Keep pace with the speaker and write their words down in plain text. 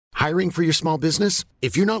Hiring for your small business?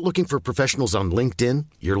 If you're not looking for professionals on LinkedIn,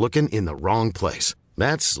 you're looking in the wrong place.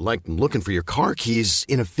 That's like looking for your car keys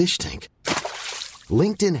in a fish tank.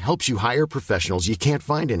 LinkedIn helps you hire professionals you can't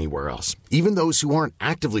find anywhere else, even those who aren't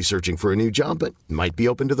actively searching for a new job but might be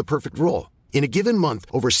open to the perfect role. In a given month,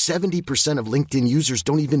 over 70% of LinkedIn users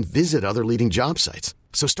don't even visit other leading job sites.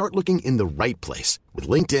 So start looking in the right place. With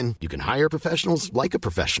LinkedIn, you can hire professionals like a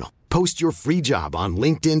professional. Post your free job on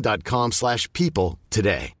linkedin.com/people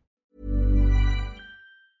today.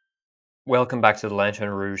 Welcome back to the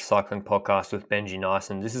Lanterne Rouge Cycling Podcast with Benji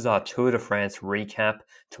Nyson. This is our Tour de France recap.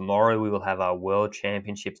 Tomorrow we will have our World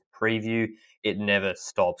Championships preview. It never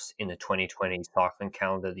stops in the 2020 cycling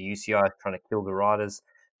calendar. The UCI is trying to kill the riders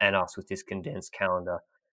and us with this condensed calendar.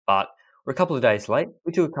 But we're a couple of days late.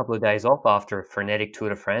 We took a couple of days off after a frenetic Tour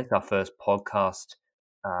de France, our first podcast,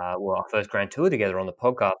 our first Grand Tour together on the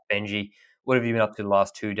podcast. Benji, what have you been up to the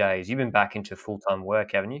last 2 days? You've been back into full-time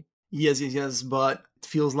work, haven't you? Yes, but it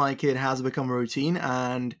feels like it has become a routine,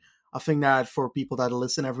 and I think that for people that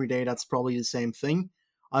listen every day, that's probably the same thing.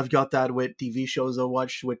 I've got that with TV shows I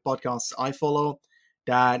watch, with podcasts I follow,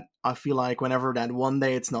 that I feel like whenever that one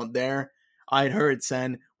day it's not there, it hurts.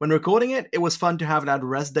 And when recording it, it was fun to have that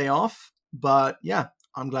rest day off, but yeah,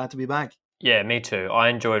 I'm glad to be back. Yeah, me too. I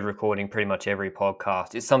enjoyed recording pretty much every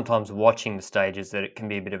podcast. It's sometimes watching the stages that it can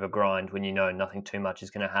be a bit of a grind when you know nothing too much is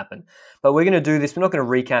going to happen. But we're going to do this. We're not going to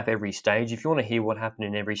recap every stage. If you want to hear what happened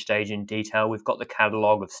in every stage in detail, we've got the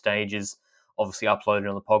catalogue of stages obviously uploaded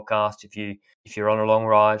on the podcast. If you're on a long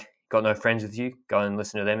ride, got no friends with you, go and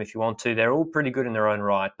listen to them if you want to. They're all pretty good in their own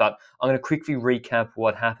right. But I'm going to quickly recap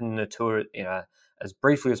what happened in the Tour, as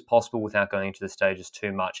briefly as possible without going into the stages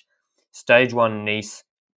too much. Stage 1, Nice.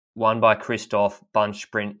 Won by Christophe, bunch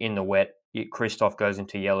sprint in the wet. Christophe goes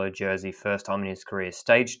into yellow jersey, first time in his career.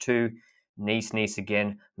 Stage 2, Nice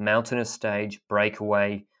again. Mountainous stage,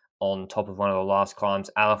 breakaway on top of one of the last climbs.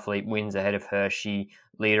 Alaphilippe wins ahead of Hirschi,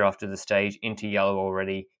 leader after the stage, into yellow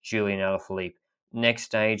already, Julien Alaphilippe. Next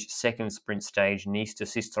stage, second sprint stage, Nice to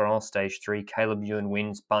Sisteron, stage 3. Caleb Ewan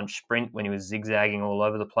wins bunch sprint when he was zigzagging all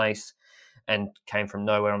over the place and came from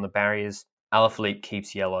nowhere on the barriers. Alaphilippe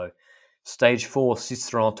keeps yellow. Stage 4,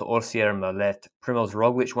 Sisteron to Orsières-Merlet. Primož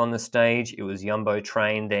Roglič won the stage. It was Jumbo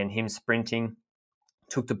train, then him sprinting.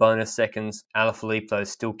 Took the bonus seconds. Alaphilippe, though,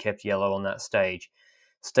 still kept yellow on that stage.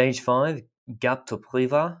 Stage 5, Gap to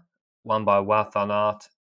Privas, won by Wout van Aert.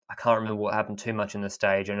 I can't remember what happened too much in the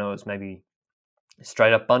stage. I know it was maybe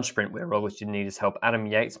straight up bunch sprint where Roglič didn't need his help. Adam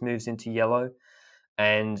Yates moves into yellow.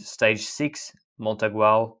 And stage 6,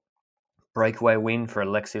 Montagual. Breakaway win for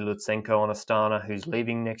Alexei Lutsenko on Astana, who's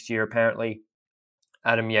leaving next year apparently.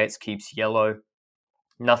 Adam Yates keeps yellow.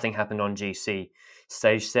 Nothing happened on GC.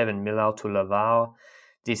 Stage 7, Millau to Laval.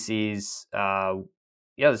 This was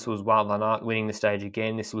Wout van Aert winning the stage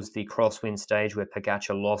again. This was the crosswind stage where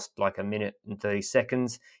Pogačar lost like a minute and 30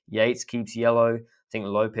 seconds. Yates keeps yellow. I think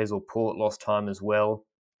Lopez or Port lost time as well.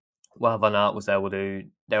 Wout van Aert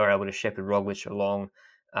they were able to shepherd Roglič along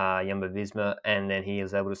Jumbo-Visma, and then he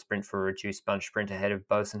was able to sprint for a reduced bunch sprint ahead of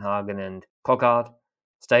Bosenhagen and Coquard.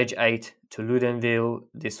 Stage 8 to Ludenville.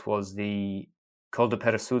 This was the Col de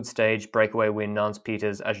Peyresourde stage, breakaway win, Nance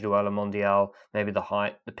Peters, AG2R Mondial, maybe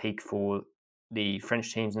the peak for the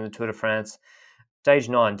French teams in the Tour de France. Stage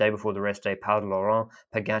 9, day before the rest day, Pau de Laurent.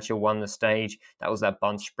 Pogačar won the stage. That was that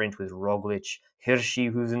bunch sprint with Roglič, Hirschi,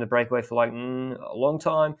 who was in the breakaway for a long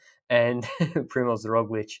time, and Primož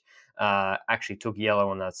Roglič actually took yellow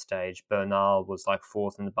on that stage. Bernal was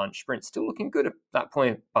fourth in the bunch sprint. Still looking good at that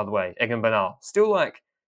point, by the way. Egan Bernal. Still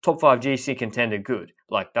top 5 GC contender good.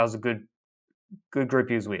 That was a good group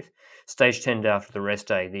he was with. Stage 10 day after the rest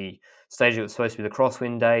day. The stage that was supposed to be the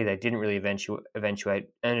crosswind day, they didn't really eventuate.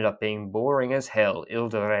 Ended up being boring as hell. Ile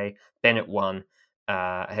de Ré, Bennett won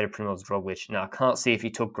ahead of Primož Roglič. Now, I can't see if he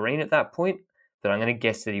took green at that point, but I'm going to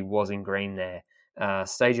guess that he was in green there.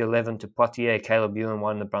 Stage 11 to Poitiers, Caleb Ewan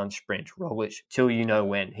won the bunch sprint. Roglič, till you know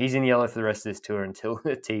when. He's in yellow for the rest of this tour until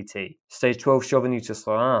the TT. Stage 12, Chauvigny to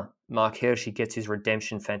Sloan. Mark Hirschi gets his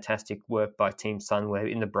redemption. Fantastic work by Team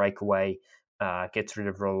Sunweb in the breakaway. Gets rid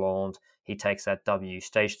of Roland. He takes that W.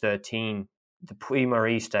 Stage 13, the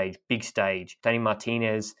Puy-Marie stage, big stage. Danny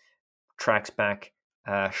Martinez tracks back.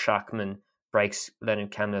 Schachmann breaks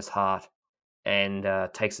Leonard Kamna's heart and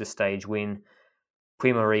takes the stage win.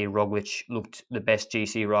 Puy-Marie, Roglič looked the best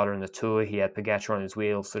GC rider in the Tour. He had Pogačar on his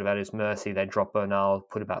wheels, sort of at his mercy. They dropped Bernal,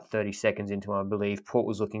 put about 30 seconds into him, I believe. Port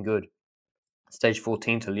was looking good. Stage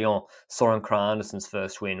 14 to Lyon, Søren Kragh Andersen's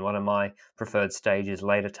first win. One of my preferred stages.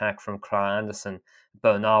 Late attack from Kragh Andersen.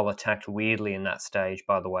 Bernal attacked weirdly in that stage,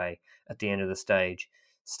 by the way, at the end of the stage.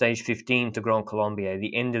 Stage 15 to Grand Colombier,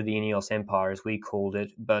 the end of the Ineos Empire, as we called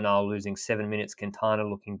it. Bernal losing 7 minutes, Quintana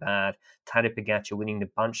looking bad, Tadej Pogacar winning the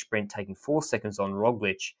bunch sprint, taking 4 seconds on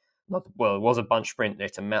Roglic. It was a bunch sprint,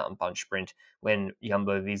 it's a mountain bunch sprint, when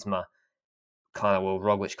Jumbo-Visma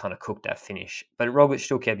Roglic kind of cooked that finish. But Roglic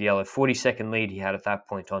still kept yellow. 40-second lead he had at that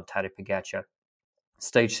point on Tadej Pogacar.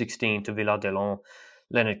 Stage 16 to Villard-de-Lans,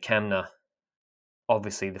 Leonard Kamna,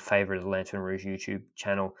 obviously the favourite of the Lantern Rouge YouTube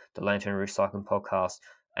channel, the Lantern Rouge Cycling Podcast,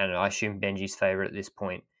 and I assume Benji's favourite at this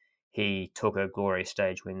point. He took a glorious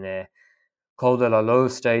stage win there. Col de la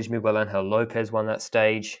Loze stage, Miguel Angel Lopez won that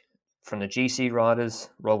stage. From the GC riders,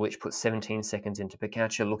 Roglic put 17 seconds into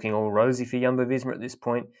Pogacar, looking all rosy for Jumbo-Visma at this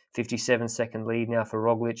point. 57-second lead now for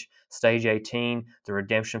Roglic. Stage 18, the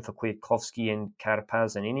redemption for Kwiatkowski and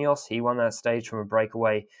Carapaz and Ineos. He won that stage from a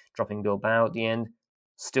breakaway, dropping Bilbao at the end.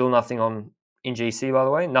 Still nothing in GC, by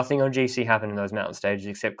the way. Nothing on GC happened in those mountain stages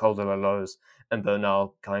except Col de la Loze and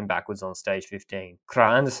Bernal going backwards on stage 15.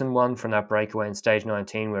 Kragh Andersen won from that breakaway in stage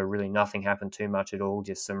 19 where really nothing happened too much at all.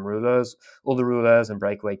 Just some rouleurs. All the rouleurs and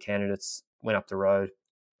breakaway candidates went up the road.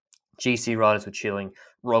 GC riders were chilling.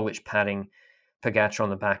 Roglic patting Pogacar on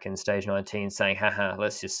the back in stage 19 saying, haha,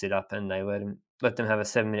 let's just sit up, and they let them have a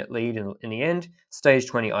 7-minute lead in the end. Stage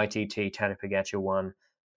 20 ITT, Tadej Pogacar won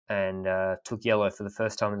and took yellow for the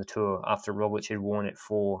first time in the Tour after Roglic had worn it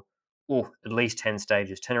for at least 10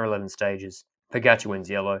 or 11 stages. Pogacar wins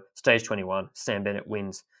yellow. Stage 21, Sam Bennett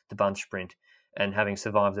wins the bunch sprint. And having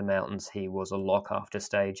survived the mountains, he was a lock after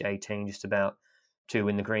stage 18, just about to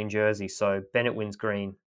win the green jersey. So Bennett wins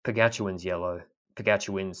green, Pogacar wins yellow, Pogacar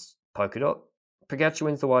wins polka dot, Pogacar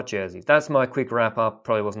wins the white jersey. That's my quick wrap-up.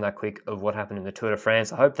 Probably wasn't that quick of what happened in the Tour de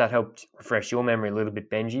France. I hope that helped refresh your memory a little bit,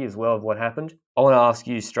 Benji, as well of what happened. I want to ask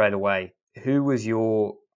you straight away, who was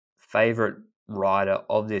your favourite rider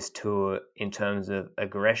of this Tour in terms of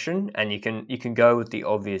aggression? And you can go with the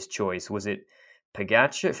obvious choice. Was it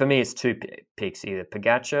Pogacar? For me, it's two picks, either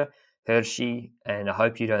Pogacar, Hirschi, and I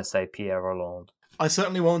hope you don't say Pierre Rolland. I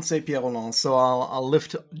certainly won't say Pierre Rolland, so I'll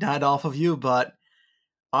lift that off of you, but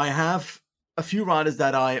I have a few riders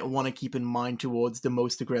that I want to keep in mind towards the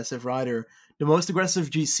most aggressive rider. The most aggressive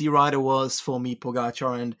GC rider was, for me,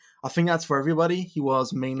 Pogacar, and I think that's for everybody. He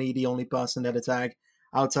was mainly the only person that attacked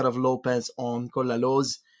outside of Lopez on Col de la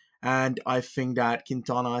Loze, and I think that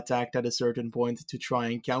Quintana attacked at a certain point to try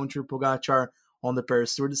and counter Pogacar on the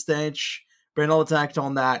Paris Tour de stage. Bernal attacked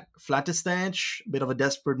on that flattest stage, bit of a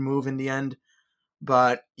desperate move in the end,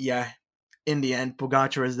 but yeah, in the end,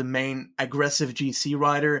 Pogacar is the main aggressive GC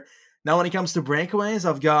rider. Now, when it comes to breakaways,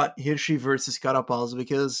 I've got Hirschi versus Carapaz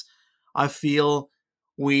because I feel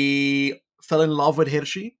we fell in love with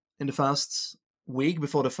Hirschi in the first week,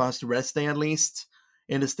 before the first rest day at least,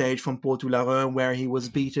 in the stage from Port-Toularon, where he was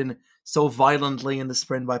beaten so violently in the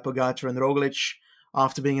sprint by Pogacar and Roglic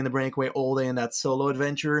after being in the breakaway all day in that solo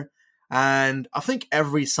adventure. And I think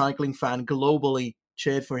every cycling fan globally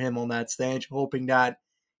cheered for him on that stage, hoping that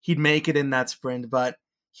he'd make it in that sprint, but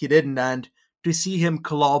he didn't. And to see him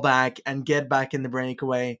claw back and get back in the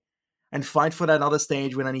breakaway and fight for that other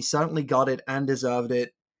stage win, and he certainly got it and deserved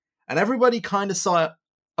it. And everybody kind of saw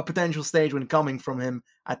a potential stage win coming from him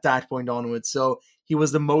at that point onwards. So he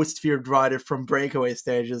was the most feared rider from breakaway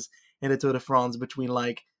stages in the Tour de France between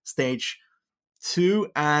like stage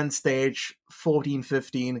 2 and stage 14,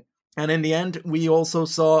 15. And in the end, we also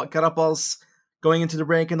saw Carapaz going into the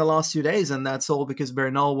break in the last few days, and that's all because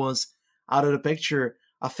Bernal was out of the picture.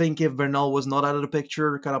 I think if Bernal was not out of the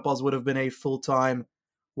picture, Carapaz would have been a full-time,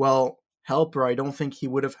 helper. I don't think he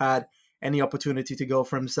would have had any opportunity to go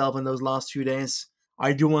for himself in those last few days.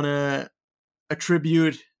 I do want to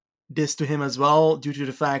attribute this to him as well, due to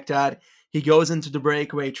the fact that he goes into the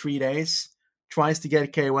breakaway 3 days, tries to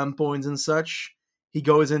get KOM points and such. He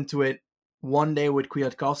goes into it one day with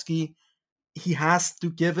Kwiatkowski. He has to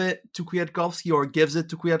give it to Kwiatkowski, or gives it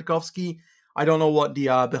to Kwiatkowski. I don't know what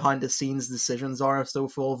the behind-the-scenes decisions are so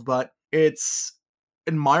forth, but it's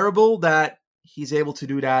admirable that he's able to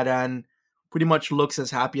do that and pretty much looks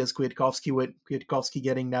as happy as Kwiatkowski, with Kwiatkowski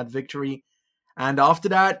getting that victory. And after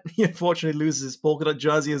that, he unfortunately loses his polka dot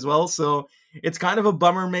jersey as well, so it's kind of a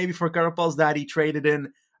bummer maybe for Carapaz that he traded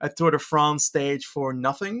in a Tour de France stage for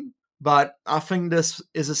nothing. But I think this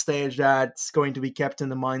is a stage that's going to be kept in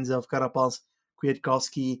the minds of Carapaz,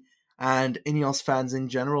 Kwiatkowski, and Ineos fans in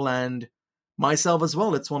general, and myself as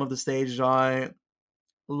well. It's one of the stages I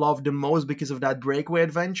loved the most because of that breakaway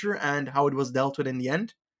adventure and how it was dealt with in the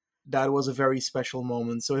end. That was a very special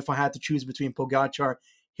moment. So if I had to choose between Pogacar,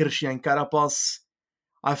 Hirschi, and Carapaz,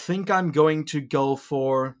 I think I'm going to go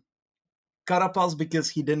for Carapaz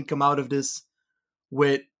because he didn't come out of this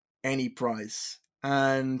with any prize.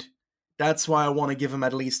 And That's why I want to give him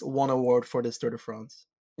at least one award for this Tour de France.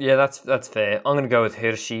 Yeah, that's fair. I'm going to go with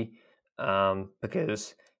Hirschi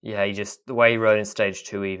because, yeah, the way he rode in stage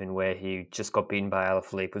 2, even where he just got beaten by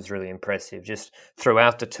Alaphilippe, was really impressive. Just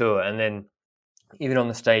throughout the Tour, and then even on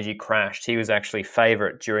the stage he crashed, he was actually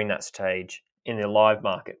favourite during that stage in the live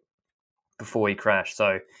market before he crashed.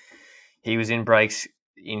 So he was in breaks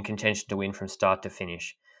in contention to win from start to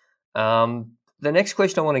finish. The next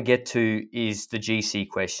question I want to get to is the GC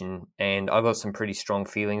question, and I've got some pretty strong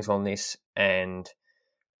feelings on this, and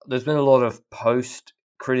there's been a lot of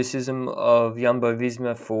post-criticism of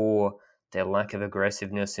Jumbo-Visma for their lack of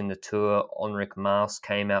aggressiveness in the Tour. Enric Mas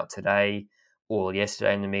came out today or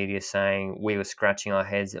yesterday in the media saying we were scratching our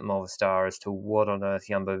heads at Movistar as to what on earth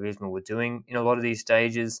Jumbo-Visma were doing in a lot of these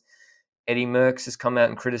stages. Eddie Merckx has come out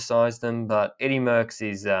and criticised them, but Eddie Merckx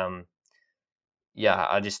is,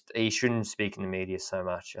 he shouldn't speak in the media so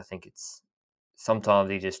much. I think it's sometimes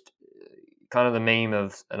he just kind of the meme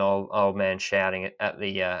of an old man shouting at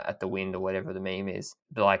the wind or whatever the meme is.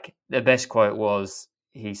 Like the best quote was,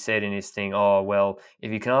 he said in his thing, "Oh well,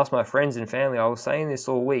 if you can ask my friends and family, I was saying this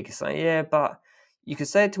all week, saying yeah, but you could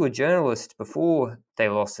say it to a journalist before they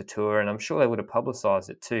lost the Tour, and I'm sure they would have publicised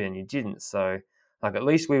it too, and you didn't. So, like at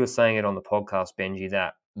least we were saying it on the podcast, Benji,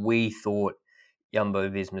 that we thought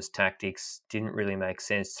Jumbo-Visma's tactics didn't really make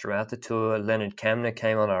sense throughout the Tour. Leonard Kamner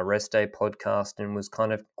came on our Rest Day podcast and was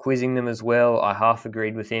kind of quizzing them as well. I half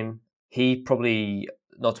agreed with him. He probably,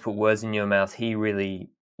 not to put words in your mouth, he really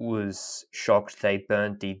was shocked they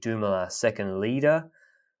burnt the Dumoulin second leader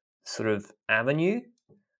sort of avenue.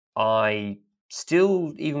 I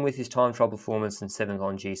still, even with his time trial performance and 7th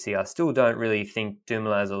on GC, I still don't really think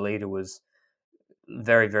Dumoulin as a leader was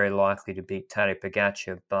very, very likely to beat Tadej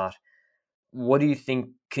Pogačar, but what do you think?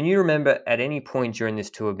 Can you remember at any point during this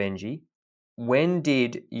Tour, Benji, when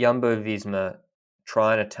did Jumbo-Visma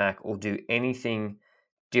try and attack or do anything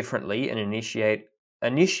differently and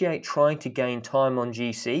initiate trying to gain time on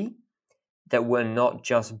GC that were not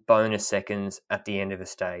just bonus seconds at the end of a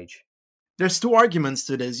stage? There's two arguments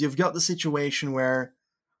to this. You've got the situation where,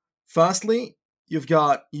 firstly, you've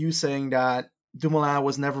got you saying that Dumoulin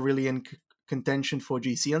was never really in contention for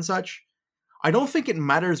GC and such. I don't think it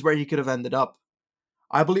matters where he could have ended up.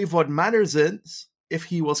 I believe what matters is if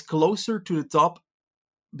he was closer to the top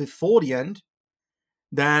before the end,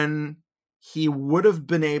 then he would have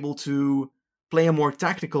been able to play a more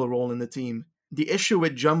tactical role in the team. The issue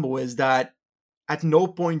with Jumbo is that at no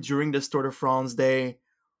point during this Tour de France they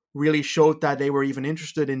really showed that they were even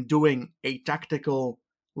interested in doing a tactical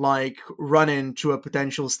run-in to a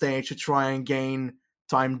potential stage to try and gain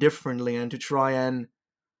time differently and to try and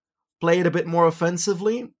play it a bit more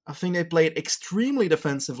offensively. I think they played extremely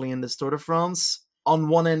defensively in this Tour de France. On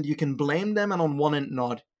one end, you can blame them, and on one end,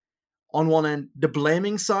 not. On one end, the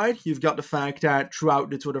blaming side, you've got the fact that throughout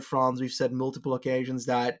the Tour de France, we've said multiple occasions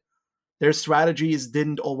that their strategies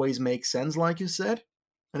didn't always make sense, like you said.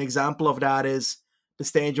 An example of that is the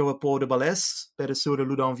stage over Port de Balès, Pédesur de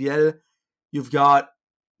Loudanvielle. You've got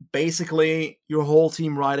basically your whole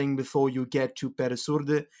team riding before you get to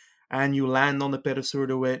Pédesurde, and you land on the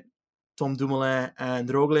Pédesurde with Tom Dumoulin and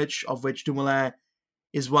Roglic, of which Dumoulin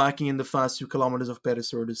is working in the first 2 kilometers of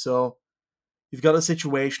Pédesurde. So you've got a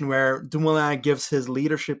situation where Dumoulin gives his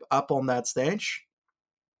leadership up on that stage,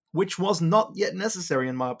 which was not yet necessary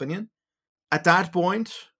in my opinion. At that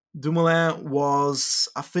point, Dumoulin was,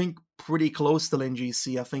 I think, pretty close to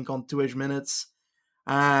GC, I think on 2-ish minutes.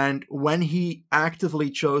 And when he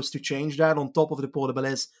actively chose to change that on top of the Port de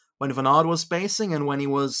Balès, when Van Aert was pacing and when he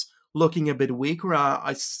was looking a bit weaker,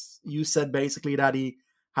 you said basically that he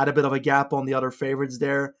had a bit of a gap on the other favorites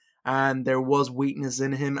there, and there was weakness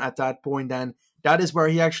in him at that point, and that is where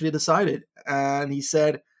he actually decided. And he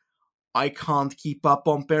said, I can't keep up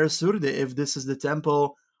on Pédesurde if this is the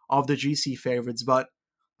tempo of the GC favorites, but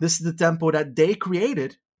this is the tempo that they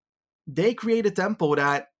created. They create a tempo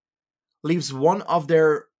that leaves one of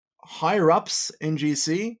their higher-ups in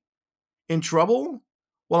GC in trouble.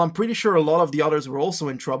 Well, I'm pretty sure a lot of the others were also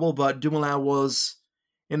in trouble, but Dumoulin was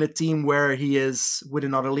in a team where he is with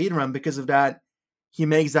another leader, and because of that, he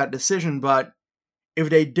makes that decision. But if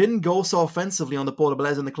they didn't go so offensively on the Port de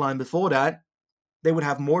Balès and the climb before that, they would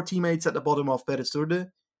have more teammates at the bottom of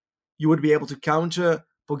Pédesurde. You would be able to counter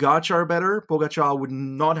Pogačar better. Pogačar would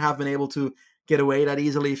not have been able to get away that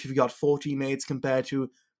easily if you've got 4 teammates compared to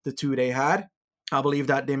the 2 they had. I believe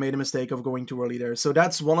that they made a mistake of going too early there. So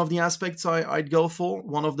that's one of the aspects I'd go for.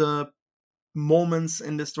 One of the moments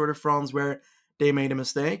in this Tour de France where they made a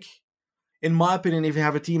mistake. In my opinion, if you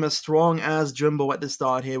have a team as strong as Jumbo at the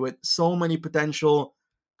start here, with so many potential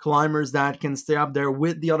climbers that can stay up there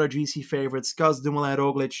with the other GC favorites, Kos, Dumoulin,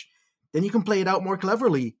 Roglic, then you can play it out more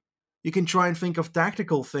cleverly. You can try and think of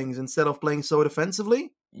tactical things instead of playing so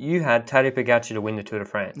defensively. You had Tadej Pogacar to win the Tour de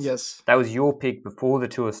France. Yes. That was your pick before the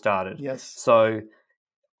Tour started. Yes. So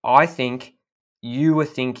I think you were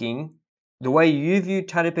thinking the way you viewed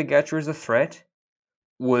Tadej Pogacar as a threat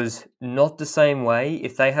was not the same way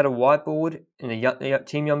if they had a whiteboard in the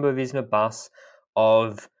Team Jumbo-Visma bus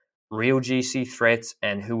of real GC threats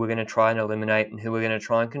and who we're going to try and eliminate and who we're going to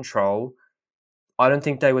try and control. I don't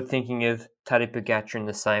think they were thinking of Tadej Pogacar in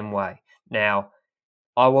the same way. Now,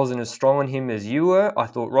 I wasn't as strong on him as you were. I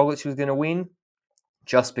thought Roglic was going to win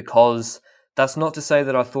just because that's not to say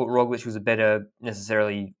that I thought Roglic was a better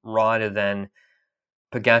necessarily rider than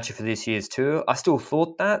Pogacar for this year's Tour. I still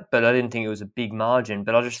thought that, but I didn't think it was a big margin.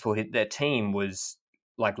 But I just thought their team was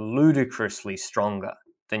like ludicrously stronger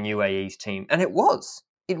than UAE's team. And it was.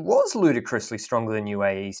 It was ludicrously stronger than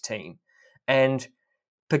UAE's team. And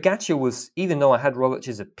Pogacar was, even though I had Roglic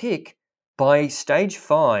as a pick, by stage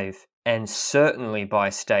 5 and certainly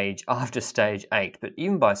by after stage 8, but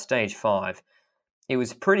even by stage 5, it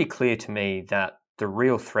was pretty clear to me that the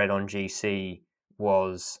real threat on GC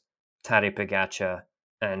was Tadej Pogacar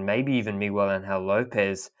and maybe even Miguel Angel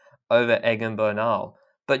Lopez over Egan Bernal.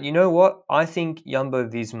 But you know what? I think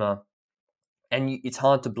Jumbo-Visma, and it's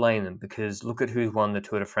hard to blame them because look at who's won the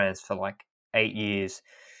Tour de France for like 8 years,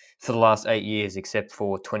 for the last 8 years except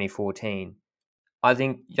for 2014. I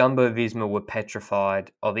think Jumbo-Visma were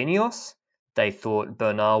petrified of Ineos. They thought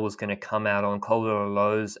Bernal was going to come out on Col de la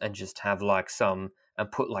Loze and just have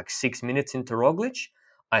and put like 6 minutes into Roglic.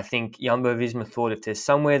 I think Jumbo-Visma thought if there's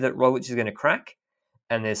somewhere that Roglic is going to crack,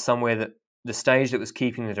 and there's somewhere that the stage that was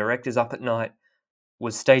keeping the directors up at night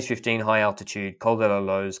was stage 15 high altitude, Col de la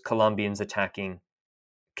Loze, Colombians attacking,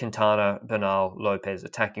 Quintana, Bernal, Lopez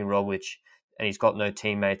attacking Roglic, and he's got no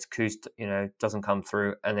teammates, Kuss, doesn't come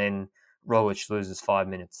through, and then Roglic loses 5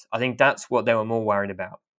 minutes. I think that's what they were more worried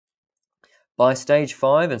about. By stage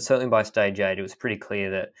 5, and certainly by stage 8, it was pretty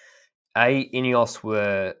clear that Ineos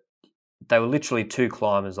were literally 2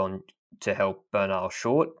 climbers on to help Bernal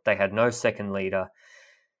short. They had no second leader.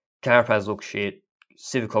 Carapaz looked shit.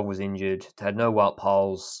 Sivakov was injured. They had no Wout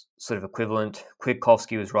Poels sort of equivalent.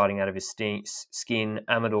 Kwiatkowski was riding out of his skin.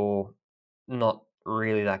 Amador, not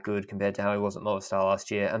really that good compared to how he was at Movistar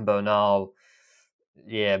last year. And Bernal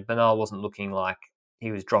wasn't looking like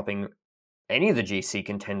he was dropping any of the GC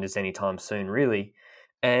contenders anytime soon, really.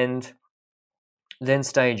 And then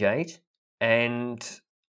stage 8, and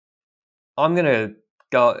I'm going to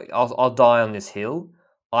go, I'll die on this hill.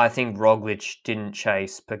 I think Roglic didn't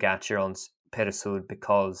chase Pogacar on Pedersud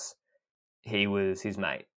because he was his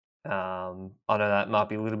mate. I know that might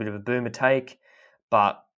be a little bit of a boomer take,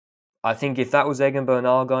 but I think if that was Egan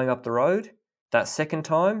Bernal going up the road that second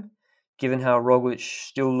time, given how Roglic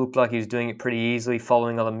still looked like he was doing it pretty easily,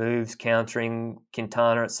 following other moves, countering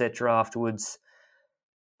Quintana, etc. afterwards,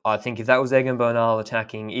 I think if that was Egan Bernal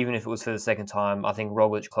attacking, even if it was for the second time, I think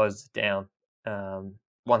Roglic closed it down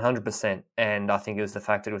 100%. And I think it was the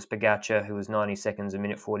fact that it was Pogacar who was 90 seconds, a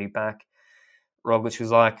minute 40 back. Roglic was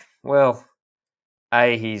like, well,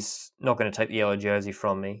 A, he's not going to take the yellow jersey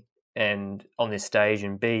from me and on this stage,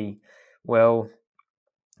 and B, well,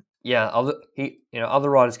 yeah, other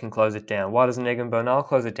riders can close it down. Why doesn't Egan Bernal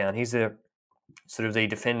close it down? He's the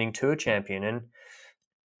defending Tour champion, and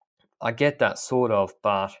I get that sort of,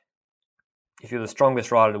 but if you're the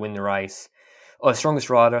strongest rider to win the race, or the strongest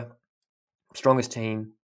rider, strongest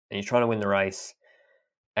team, and you're trying to win the race,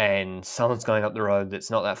 and someone's going up the road that's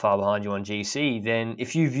not that far behind you on GC, then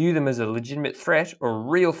if you view them as a legitimate threat or a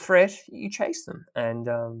real threat, you chase them. And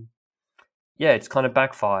it's kind of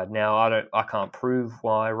backfired. Now, I can't prove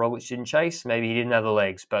why Roglic didn't chase. Maybe he didn't have the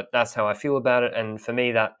legs, but that's how I feel about it. And for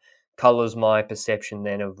me, that colours my perception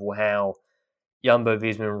then of how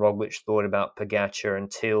Jumbo-Visma and Roglic thought about Pogacar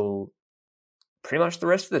until pretty much the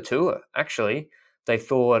rest of the Tour. Actually, they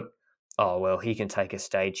thought, oh, well, he can take a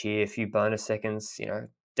stage here, a few bonus seconds,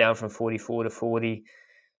 down from 44 to 40.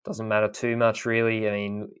 Doesn't matter too much, really. I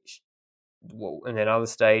mean, and then other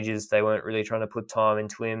stages, they weren't really trying to put time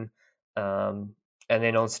into him. And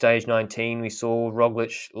then on stage 19, we saw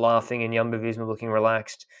Roglic laughing and Jumbo-Visma looking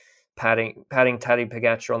relaxed, patting Tadej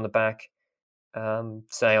Pogacar on the back,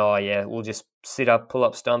 saying, oh, yeah, we'll just sit up, pull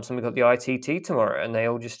up stumps, and we've got the ITT tomorrow. And they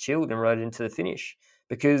all just chilled and rode into the finish.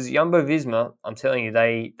 Because Jumbo-Visma, I'm telling you,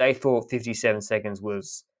 they thought 57 seconds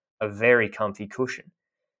was a very comfy cushion.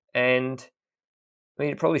 And, I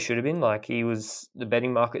mean, it probably should have been. The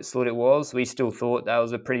betting markets thought it was. We still thought that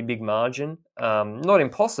was a pretty big margin. Not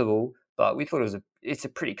impossible, but we thought it's a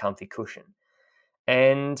pretty comfy cushion.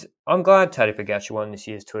 And I'm glad Tadej Pogacar won this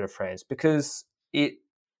year's Tour de France because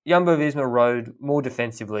Jumbo-Visma rode more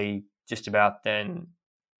defensively just about than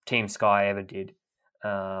Team Sky ever did.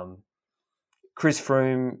 Chris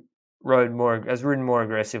Froome has ridden more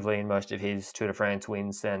aggressively in most of his Tour de France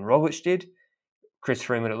wins than Roglic did. Chris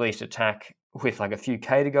Froome would at least attack with like a few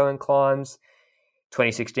K to go in climbs.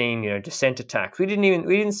 2016, descent attacks. We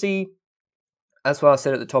didn't see. That's why I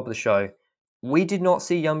said at the top of the show, we did not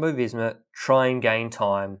see Jumbo-Visma try and gain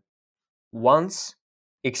time once,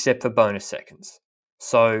 except for bonus seconds.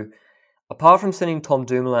 So, apart from sending Tom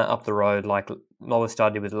Dumoulin up the road like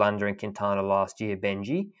Movistar did with Landa and Quintana last year,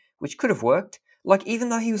 Benji, which could have worked. Like, even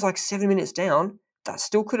though he was like 7 minutes down, that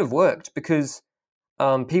still could have worked because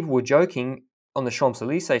people were joking on the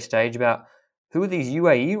Champs-Élysées stage about who are these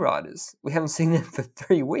UAE riders? We haven't seen them for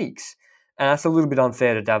 3 weeks. And that's a little bit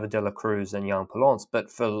unfair to David de la Cruz and Jan Polons, but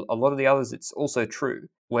for a lot of the others, it's also true.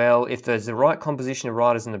 Well, if there's the right composition of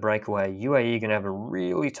riders in the breakaway, UAE are going to have a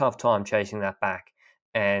really tough time chasing that back.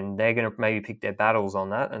 And they're going to maybe pick their battles on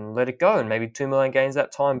that and let it go. And maybe Dumoulin gains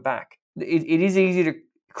that time back. It is easy to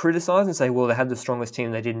criticize and say, well, they had the strongest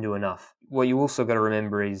team, they didn't do enough. What you also got to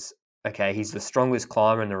remember is, okay, he's the strongest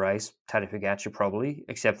climber in the race, Tadej Pogačar probably,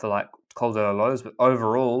 except for like Col de la Loze, but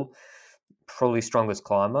overall, probably strongest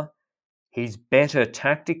climber. He's better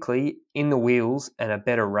tactically in the wheels and a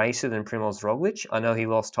better racer than Primoz Roglic. I know he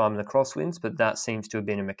lost time in the crosswinds, but that seems to have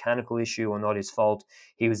been a mechanical issue or not his fault.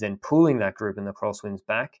 He was then pulling that group in the crosswinds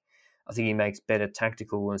back. I think he makes better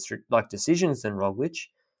tactical and decisions than Roglic.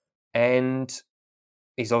 And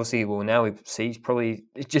he's obviously, well, now we see he's probably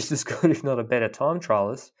just as good, if not a better time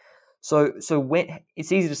trialist. So when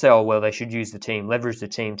it's easy to say, oh, well, they should use the team, leverage the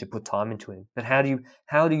team to put time into him. But how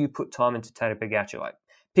do you put time into Tadej Pogačar? Like,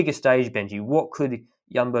 pick a stage, Benji. What could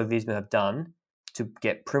Jumbo-Visma have done to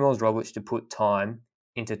get Primoz Roglic to put time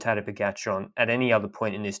into Tadej Pogačar at any other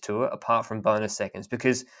point in this tour, apart from bonus seconds?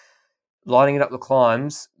 Because lighting it up the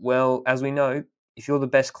climbs, well, as we know, if you're the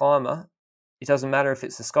best climber, it doesn't matter if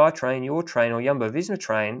it's the Sky train, your train, or Jumbo-Visma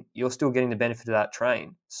train, you're still getting the benefit of that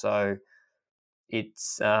train. So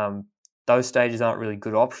it's those stages aren't really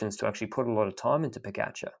good options to actually put a lot of time into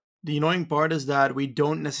Pogačar. The annoying part is that we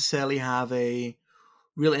don't necessarily have a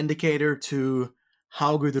real indicator to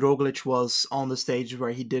how good Roglic was on the stage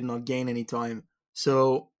where he did not gain any time.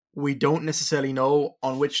 So we don't necessarily know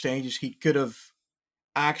on which stages he could have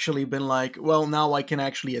actually been like, well, now I can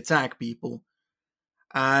actually attack people.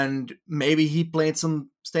 And maybe he played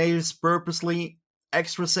some stages purposely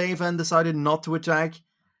extra safe and decided not to attack,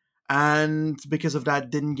 and because of that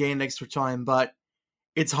didn't gain extra time. But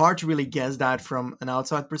it's hard to really guess that from an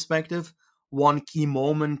outside perspective. One key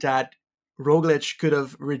moment that Roglic could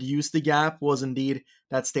have reduced the gap was indeed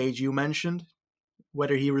that stage you mentioned.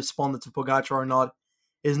 Whether he responded to Pogačar or not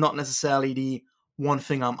is not necessarily the one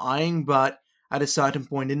thing I'm eyeing, but at a certain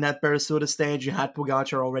point in that Beressoda stage, you had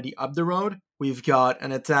Pogačar already up the road. We've got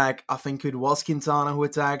an attack, I think it was Quintana who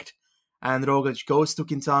attacked, and Roglic goes to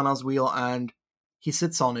Quintana's wheel and he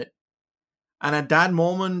sits on it. And at that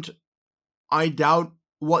moment, I doubt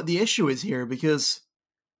what the issue is here, because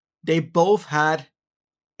they both had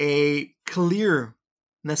a clear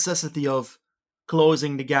necessity of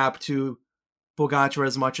closing the gap to Pogačar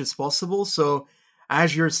as much as possible. So,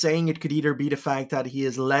 as you're saying, it could either be the fact that he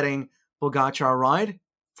is letting Pogačar ride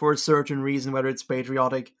for a certain reason, whether it's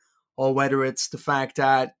patriotic or whether it's the fact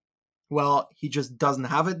that, well, he just doesn't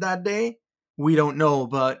have it that day. We don't know,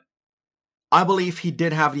 but I believe he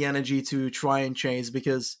did have the energy to try and chase,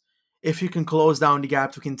 because if you can close down the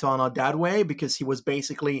gap to Quintana that way, because he was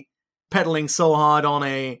basically pedaling so hard on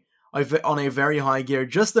a very high gear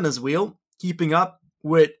just in his wheel, keeping up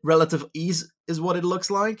with relative ease is what it looks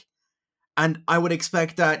like. And I would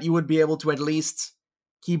expect that you would be able to at least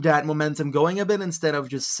keep that momentum going a bit instead of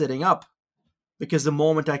just sitting up. Because the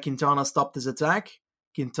moment that Quintana stopped his attack,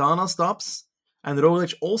 Quintana stops, and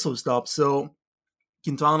Roglic also stops. So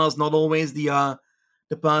Quintana's not always the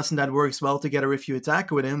person that works well together if you attack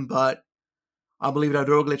with him, but I believe that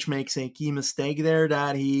Roglic makes a key mistake there,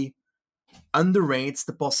 that he underrates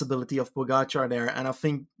the possibility of Pogačar there, and I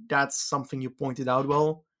think that's something you pointed out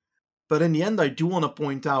well. But in the end, I do want to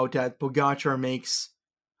point out that Pogačar makes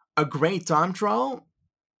a great time trial,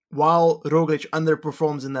 while Roglic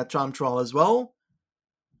underperforms in that time trial as well.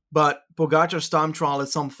 But Pogačar's time trial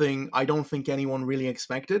is something I don't think anyone really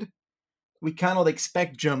expected. We cannot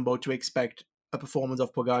expect Jumbo to expect a performance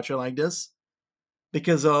of Pogačar like this,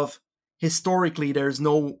 because of historically there's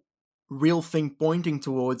no real thing pointing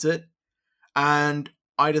towards it, and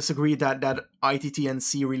I disagree that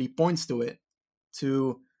ITTNC really points to it,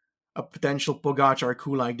 to a potential Pogačar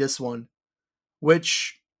coup like this one,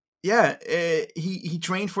 which, yeah, he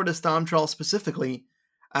trained for this time trial specifically,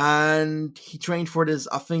 and he trained for this,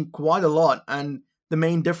 I think, quite a lot, and The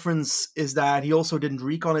main difference is that he also didn't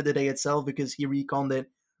recon it the day itself because he reconned it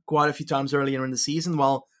quite a few times earlier in the season,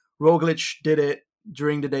 while Roglic did it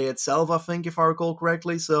during the day itself, I think, if I recall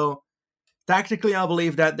correctly. So tactically, I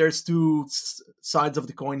believe that there's two sides of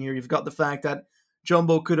the coin here. You've got the fact that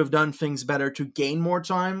Jumbo could have done things better to gain more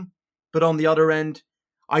time, but on the other end,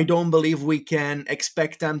 I don't believe we can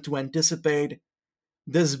expect them to anticipate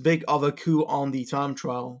this big of a coup on the time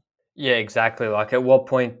trial. Yeah, exactly. Like, at what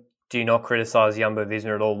point do you not criticize Jumbo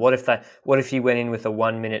Visma at all? What if he went in with a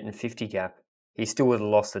 1 minute and 50 gap? He still would have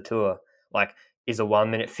lost the Tour. Like, is a 1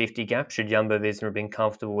 minute 50 gap? Should Jumbo Visma have been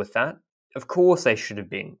comfortable with that? Of course they should have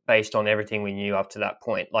been, based on everything we knew up to that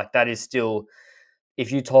point. Like, that is still,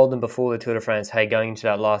 if you told them before the Tour de France, hey, going into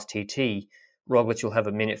that last TT, Roglic will have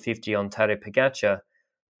a minute 50 on Tadej Pogacar,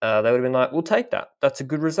 they would have been like, we'll take that. That's a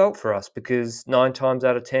good result for us because 9 times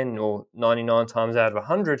out of 10 or 99 times out of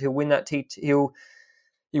 100, he'll win that TT.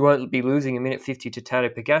 He won't be losing a minute 50 to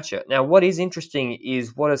Tadej Pogacar. Now, what is interesting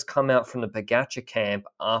is what has come out from the Pogacar camp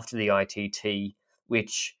after the ITT,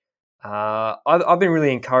 which I've been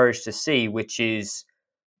really encouraged to see, which is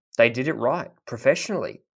they did it right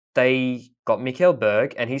professionally. They got Mikkel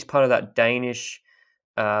Berg, and he's part of that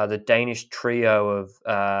the Danish trio of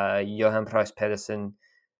Johan Preiss Pedersen,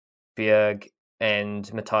 Bjerg,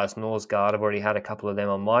 and Matthias Norsgaard. I've already had a couple of them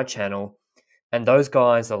on my channel, and those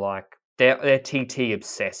guys are like, they're TT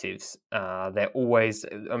obsessives. They're always,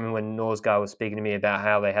 I mean, when Norsgaard was speaking to me about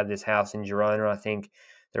how they had this house in Girona, I think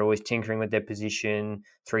they're always tinkering with their position,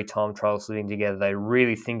 3 time trials living together. They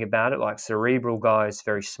really think about it, like cerebral guys,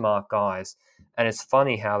 very smart guys. And it's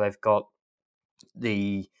funny how they've got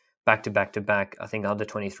the back-to-back, I think, under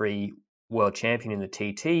 23 world champion in the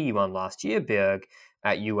TT. He won last year, Bjerg,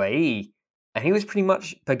 at UAE. And he was pretty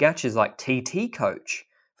much Pogacar's like TT coach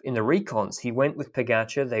in the recons. He went with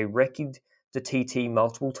Pogacar. They recce'd the TT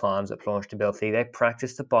multiple times at Planche de Belfi. They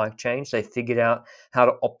practiced the bike change. They figured out how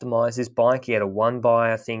to optimize his bike. He had a 1x,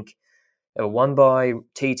 I think, a 1x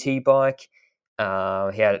TT bike.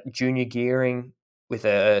 He had junior gearing with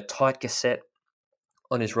a tight cassette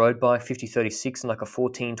on his road bike, 50-36 and like a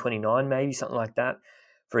 14-29 maybe, something like that,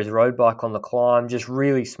 for his road bike on the climb. Just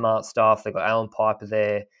really smart stuff. They've got Alan Piper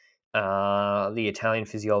there. The Italian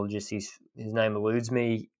physiologist, his name eludes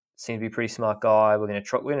me, seems to be a pretty smart guy. We're going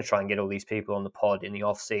to try and get all these people on the pod in the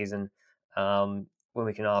off season, when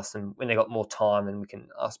we can ask them, when they got more time and we can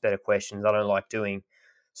ask better questions. I don't like doing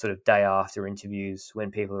sort of day after interviews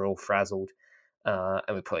when people are all frazzled, and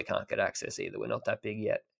we probably can't get access either. We're not that big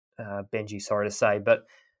yet, Benji, sorry to say. But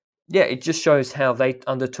yeah, it just shows how they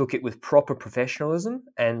undertook it with proper professionalism,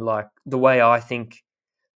 and like the way I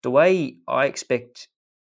expect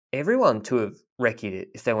everyone to have wrecked it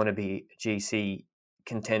if they want to be a GC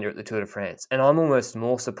contender at the Tour de France. And I'm almost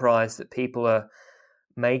more surprised that people are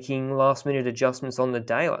making last minute adjustments on the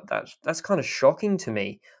day. Like that's kind of shocking to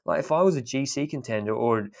me. Like, if I was a GC contender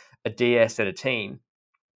or a DS at a team,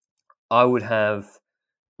 I would have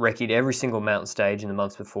wrecked every single mountain stage in the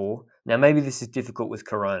months before. Now, maybe this is difficult with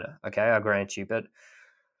Corona, okay, I grant you, but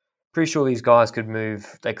pretty sure these guys could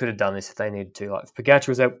move. They could have done this if they needed to. Like, if Pogacar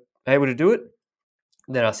was able to do it,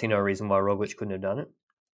 then I see no reason why Roglic couldn't have done it.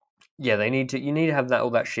 Yeah, you need to have all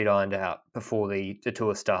that shit ironed out before the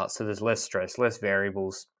tour starts, so there's less stress, less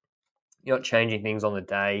variables. You're not changing things on the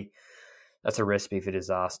day. That's a recipe for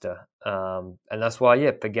disaster. And that's why,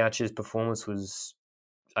 yeah, Pogacar's performance was,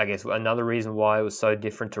 I guess, another reason why it was so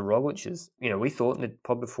different to Roglic is, we thought in the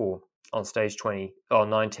pod before on stage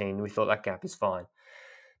 19, we thought that gap is fine.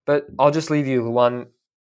 But I'll just leave you one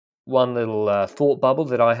little thought bubble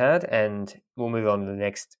that I had, and we'll move on to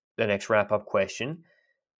the next wrap-up question.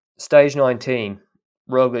 Stage 19,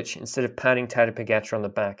 Roglic, instead of patting Tadej Pogacar on the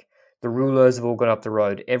back, the rouleurs have all gone up the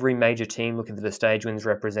road. Every major team looking for the stage wins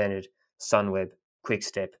represented. Sunweb,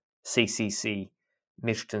 Quickstep, CCC,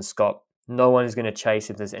 Mitchelton Scott. No one is going to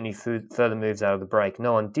chase if there's any further moves out of the break.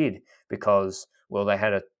 No one did because, well, they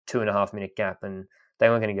had a 2.5 minute gap and they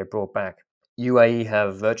weren't going to get brought back. UAE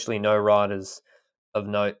have virtually no riders of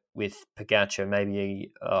note with Pogacar,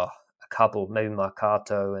 maybe a couple, maybe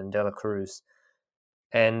Marcato and De La Cruz.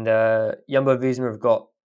 And Jumbo-Visma have got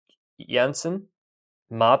Janssen,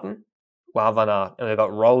 Martin, Wout van Aert, and they've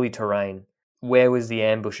got rolly terrain. Where was the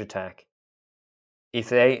ambush attack? If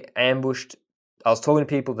they ambushed, I was talking to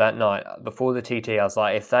people that night before the TT, I was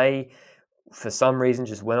like, if they, for some reason,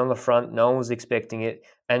 just went on the front, no one was expecting it,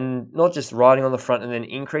 and not just riding on the front and then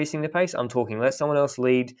increasing the pace, I'm talking let someone else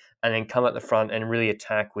lead and then come at the front and really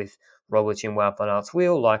attack with Roglic in Wout van Aert's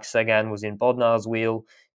wheel, like Sagan was in Bodnar's wheel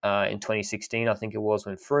in 2016, I think it was,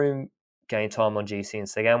 when Froome gained time on GC and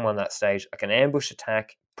Sagan won that stage. Like an ambush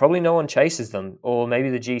attack, probably no one chases them, or maybe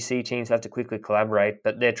the GC teams have to quickly collaborate,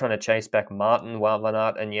 but they're trying to chase back Martin, Wout van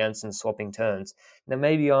Aert, and Janssen swapping turns. Now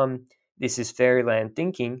maybe this is fairyland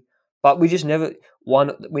thinking, but we just never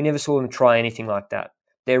saw them try anything like that.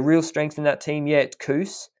 Their real strength in that team, yeah, it's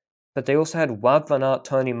Kuss, but they also had Wout van Aert,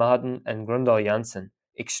 Tony Martin, and Grundle Janssen,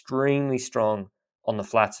 extremely strong on the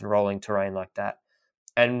flats and rolling terrain like that.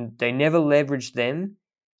 And they never leveraged them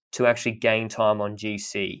to actually gain time on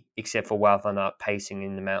GC, except for Wout van Aert pacing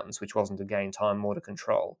in the mountains, which wasn't to gain time, more to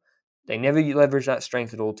control. They never leveraged that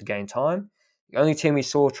strength at all to gain time. The only team we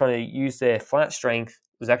saw trying to use their flat strength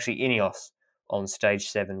was actually Ineos on stage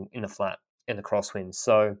 7 in the flat, in the crosswinds.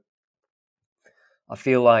 So I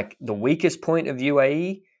feel like the weakest point of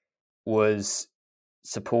UAE was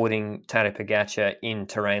supporting Tadej Pogačar in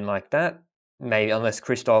terrain like that. Maybe unless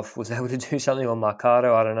Christoph was able to do something on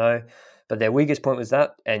Marcado, I don't know. But their weakest point was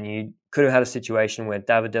that, and you could have had a situation where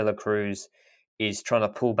David de la Cruz is trying to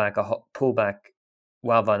pull back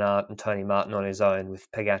Wout van Aert and Tony Martin on his own with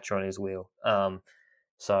Pogačar on his wheel.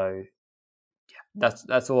 So yeah,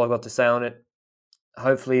 that's all I've got to say on it.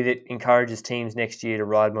 Hopefully that encourages teams next year to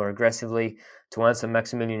ride more aggressively. To answer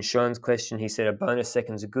Maximilian Schoen's question, he said a bonus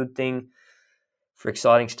second's a good thing for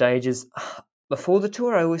exciting stages. Before the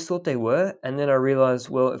tour, I always thought they were, and then I realised,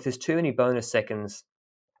 well, if there's too many bonus seconds,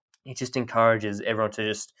 it just encourages everyone to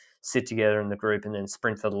just sit together in the group and then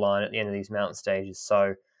sprint for the line at the end of these mountain stages.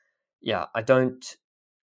 So, yeah, I'm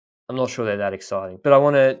not sure they're that exciting. But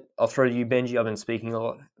I'll throw to you, Benji. I've been speaking a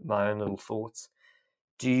lot, my own little thoughts.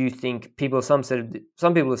 Do you think some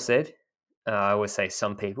people have said, I always say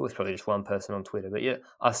some people, it's probably just one person on Twitter, but yeah,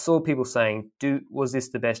 I saw people saying, was this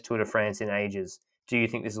the best Tour de France in ages? Do you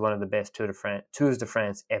think this is one of the best Tours de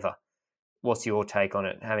France ever? What's your take on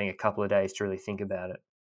it, having a couple of days to really think about it?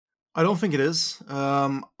 I don't think it is.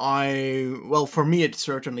 For me, it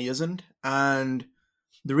certainly isn't. And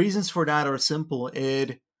the reasons for that are simple.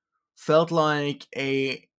 It felt like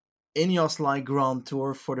a Ineos-like Grand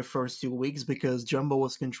Tour for the first 2 weeks because Jumbo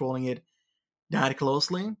was controlling it that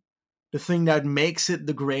closely. The thing that makes it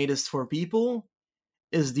the greatest for people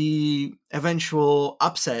is the eventual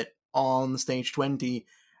upset on stage 20.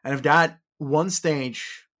 And if that one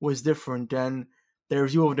stage was different, then their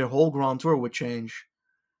view of the whole Grand Tour would change.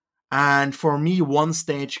 And for me, one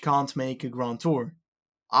stage can't make a Grand Tour.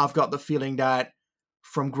 I've got the feeling that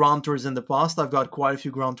from Grand Tours in the past, I've got quite a few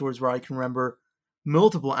Grand Tours where I can remember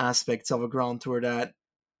multiple aspects of a Grand Tour that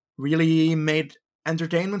really made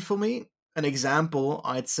entertainment for me. An example,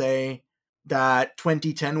 I'd say that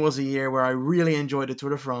 2010 was a year where I really enjoyed the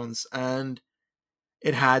Tour de France, and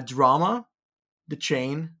it had drama, the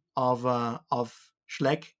chain of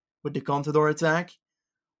Schleck with the Contador attack.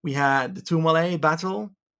 We had the Tourmalet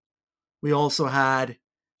battle. We also had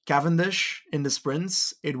Cavendish in the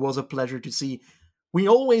sprints. It was a pleasure to see. We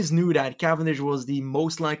always knew that Cavendish was the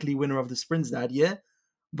most likely winner of the sprints that year,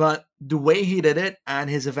 but the way he did it and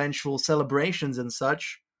his eventual celebrations and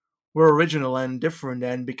such were original and different,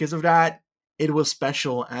 and because of that, it was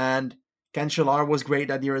special. And Cancellara was great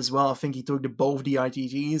that year as well. I think he took both the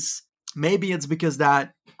ITTs. Maybe it's because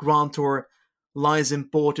that Grand Tour lies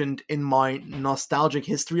important in my nostalgic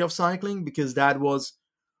history of cycling, because that was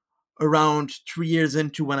around 3 years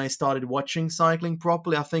into when I started watching cycling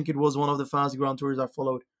properly. I think it was one of the first Grand Tours I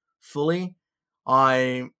followed fully.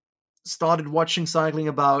 I started watching cycling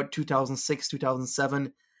about 2006,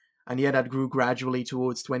 2007, and yeah, that grew gradually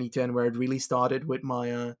towards 2010, where it really started with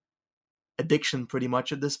my addiction pretty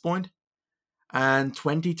much at this point. And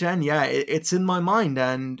 2010, yeah, it's in my mind,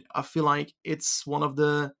 and I feel like it's one of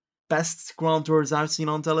the best Grand Tours I've seen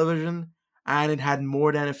on television, and it had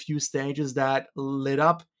more than a few stages that lit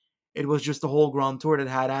up. It was just a whole Grand Tour that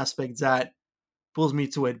had aspects that pulls me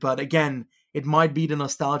to it. But again, it might be the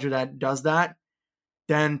nostalgia that does that.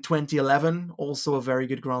 Then 2011, also a very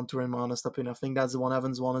good Grand Tour in my honest opinion. I think that's the one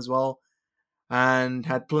Evans won as well, and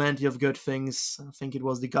had plenty of good things. I think it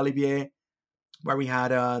was the Galibier, where we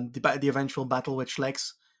had the eventual battle with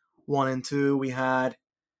Schlecks 1 and 2. We had,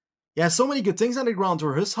 so many good things on the Grand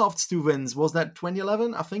Tour. Hushoft's 2 wins. Was that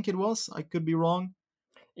 2011? I think it was. I could be wrong.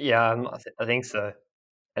 Yeah, I think so.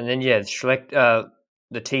 And then, Schleck,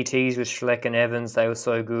 the TTs with Schleck and Evans, they were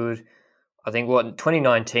so good. I think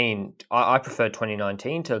 2019, I prefer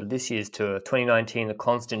 2019 to this year's tour. 2019, the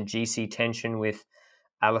constant GC tension with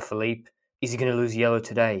Alaphilippe. Is he going to lose yellow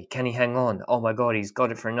today? Can he hang on? Oh my God, he's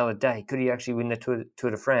got it for another day. Could he actually win the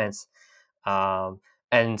Tour de France?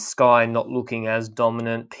 And Sky not looking as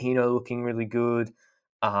dominant. Pinot looking really good.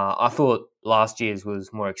 I thought last year's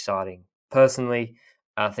was more exciting. Personally,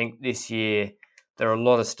 I think this year there are a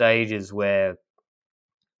lot of stages where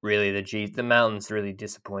really the mountains really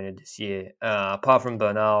disappointed this year. Apart from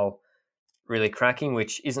Bernal really cracking,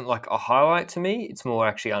 which isn't like a highlight to me. It's more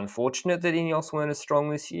actually unfortunate that Ineos weren't as strong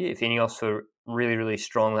this year. If Ineos were really, really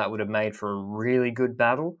strong, that would have made for a really good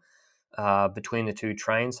battle between the two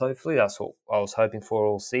trains, hopefully. That's what I was hoping for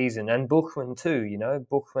all season. And Buchmann too,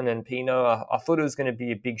 Buchmann and Pinot. I thought it was going to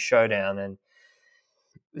be a big showdown, and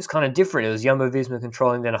it was kind of different. It was Jumbo-Visma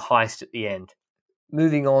controlling, then a heist at the end.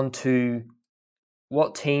 Moving on to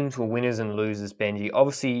what teams were winners and losers, Benji?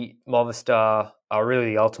 Obviously, Movistar are really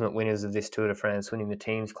the ultimate winners of this Tour de France, winning the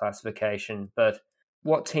teams classification. But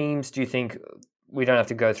what teams do you think, we don't have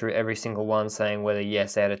to go through every single one saying whether,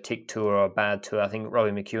 yes, they had a tick tour or a bad tour. I think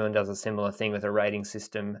Robbie McEwen does a similar thing with a rating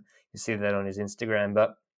system. You see that on his Instagram.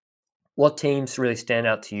 But what teams really stand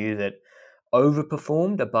out to you that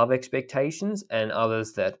overperformed above expectations and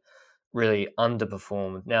others that really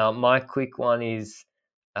underperformed? Now, my quick one is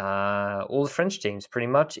all the French teams pretty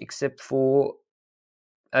much, except for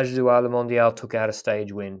AG2R Le Mondial took out a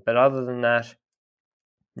stage win. But other than that,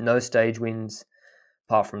 no stage wins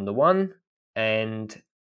apart from the one, and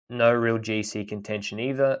no real GC contention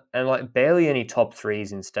either. And like barely any top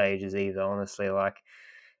threes in stages either, honestly. Like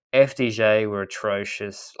FDJ were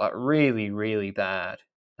atrocious, like really, really bad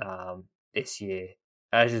this year.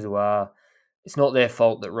 AG2R, it's not their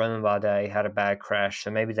fault that Romain Bardet had a bad crash,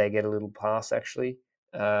 so maybe they get a little pass actually.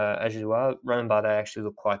 AG2R, Romain Bardet actually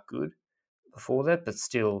looked quite good before that, but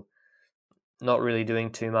still not really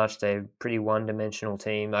doing too much. They're a pretty one-dimensional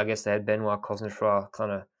team. I guess they had Benoit Cosnefroy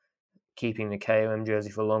kind of keeping the KOM jersey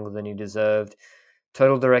for longer than he deserved.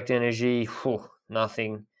 Total Direct Energy,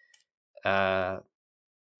 nothing.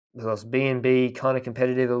 Because B&B kind of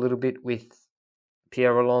competitive a little bit with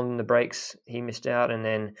Pierre Rolland in the breaks. He missed out, and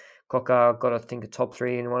then Coca got, I think, a top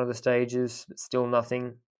 3 in one of the stages, but still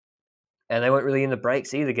nothing. And they weren't really in the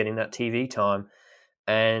breaks either, getting that TV time.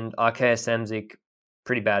 And Arkea Samsic,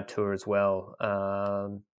 pretty bad tour as well.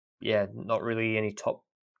 Not really any top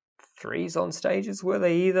 3s on stages, were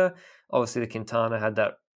they either? Obviously, the Quintana had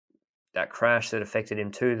that crash that affected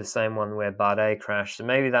him too, the same one where Bardet crashed. So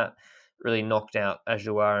maybe that really knocked out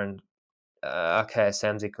AG2R and Arkea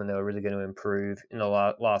Samsic when they were really going to improve in the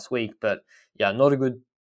last week. But yeah, not a good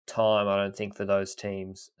time, I don't think, for those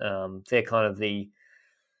teams. They're kind of the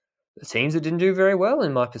teams that didn't do very well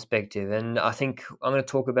in my perspective. And I think I'm going to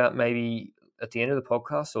talk about maybe at the end of the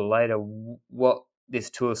podcast or later what this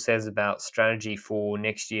tour says about strategy for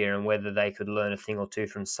next year and whether they could learn a thing or two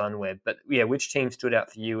from Sunweb. But yeah, which team stood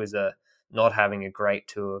out for you as not having a great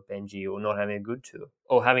tour, Benji, or not having a good tour,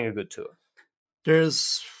 or having a good tour?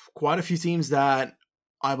 There's quite a few teams that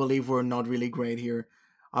I believe were not really great here.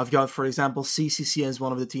 I've got, for example, CCC as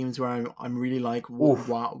one of the teams where I'm really like,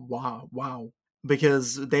 wow.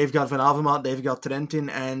 Because they've got Van Avermaet, they've got Trentin,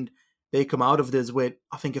 and they come out of this with,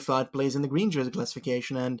 I think, a third place in the green jersey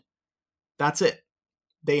classification, and that's it.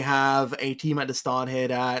 They have a team at the start here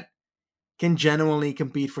that can genuinely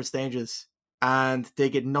compete for stages, and they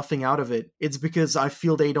get nothing out of it. It's because I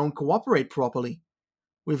feel they don't cooperate properly.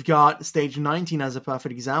 We've got stage 19 as a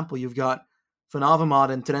perfect example. You've got Van Avermaet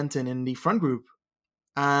and Trentin in the front group,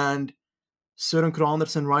 and Søren Kragh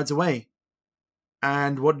Andersen rides away.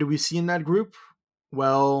 And what do we see in that group?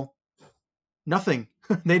 Well, nothing.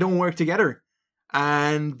 They don't work together.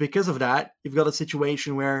 And because of that, you've got a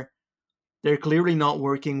situation where they're clearly not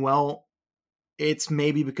working well. It's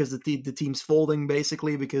maybe because the team's folding,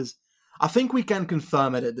 basically, because I think we can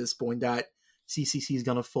confirm it at this point that CCC is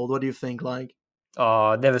going to fold. What do you think, like?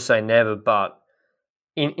 Oh, never say never, but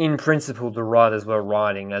in principle, the riders were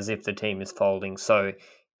riding as if the team is folding. So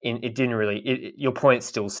it didn't really... your point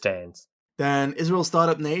still stands. Then Israel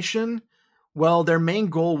Startup Nation, well, their main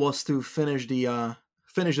goal was to finish the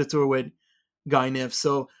tour with Guy Niv.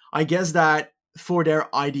 So I guess that for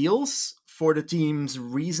their ideals, for the team's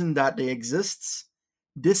reason that they exist,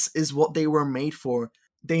 this is what they were made for.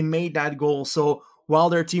 They made that goal. So while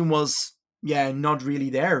their team was, not really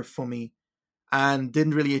there for me and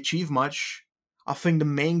didn't really achieve much, I think the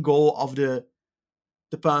main goal of the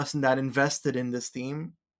person that invested in this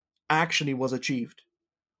team actually was achieved,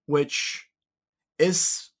 which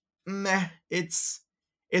is meh. It's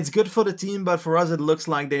good for the team, but for us it looks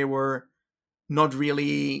like they were not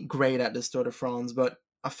really great at this Tour de France, but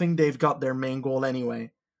I think they've got their main goal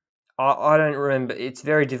anyway. I don't remember. It's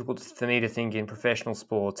very difficult for me to think in professional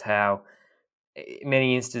sports how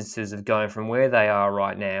many instances of going from where they are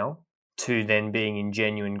right now to then being in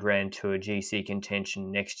genuine Grand Tour GC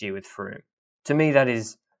contention next year with Froome. To me, that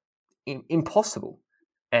is impossible.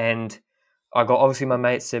 And I got, obviously, my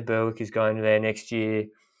mate Seb Berwick is going there next year.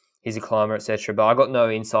 He's a climber, etc. But I got no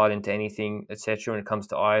insight into anything, etc. when it comes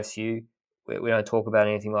to ISU. We don't talk about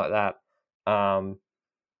anything like that.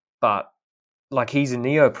 But like, he's a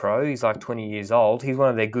neo-pro. He's like 20 years old. He's one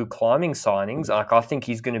of their good climbing signings. Like, I think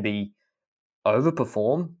he's going to be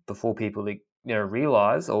overperform before people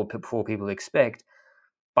realize, or before people expect.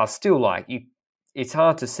 But still, like, it's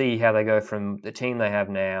hard to see how they go from the team they have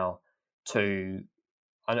now to,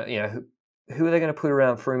 who are they going to put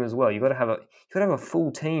around Froome as well? You got to have a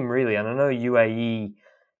full team, really. And I know UAE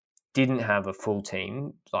didn't have a full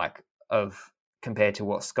team, like, of compared to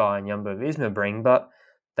what Sky and Jumbo-Visma bring, but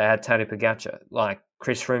they had Tadej Pogacar. Like,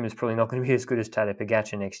 Chris Froome is probably not going to be as good as Tadej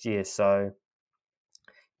Pogacar next year. So,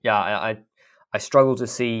 yeah, I struggle to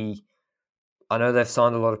see. I know they've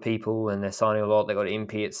signed a lot of people and they're signing a lot. They've got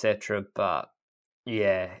MP, etc. But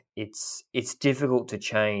yeah, it's difficult to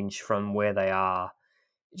change from where they are,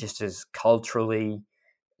 just as culturally,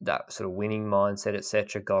 that sort of winning mindset,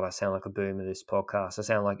 etc. God, I sound like a boomer this podcast. I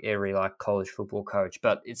sound like every college football coach,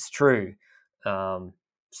 but it's true.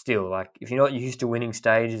 Still, like, if you're not used to winning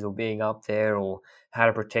stages or being up there, or how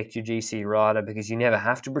to protect your GC rider, because you never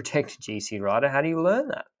have to protect a GC rider, how do you learn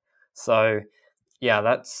that? So, yeah,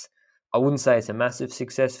 I wouldn't say it's a massive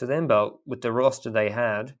success for them, but with the roster they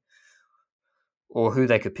had, or who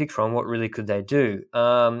they could pick from, what really could they do?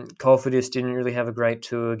 Cofidis didn't really have a great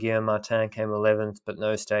tour. Guillaume Martin came 11th, but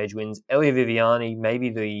no stage wins. Elia Viviani, maybe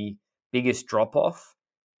the biggest drop-off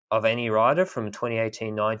of any rider from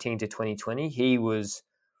 2018-19 to 2020. He was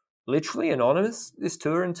literally anonymous this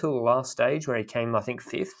tour until the last stage, where he came, I think,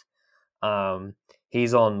 5th.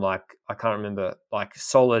 He's on, I can't remember,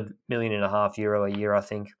 solid €1.5 million a year, I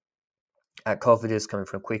think, at Cofidis, coming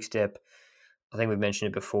from Quick-Step. I think we've mentioned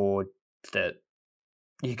it before that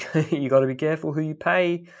you got to be careful who you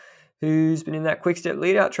pay, who's been in that Quick-Step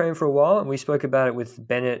lead-out train for a while. And we spoke about it with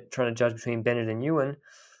Bennett, trying to judge between Bennett and Ewan.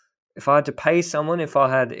 If I had to pay someone, if I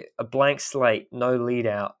had a blank slate, no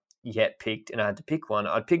lead-out yet picked, and I had to pick one,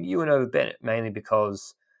 I'd pick Ewan over Bennett, mainly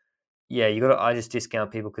because, yeah, I just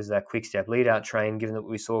discount people because of that Quick-Step lead-out train, given that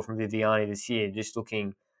what we saw from Viviani this year, just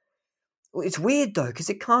looking. Well, it's weird, though,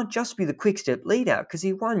 because it can't just be the Quick-Step lead-out, because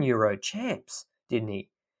he won Euro Champs, didn't he?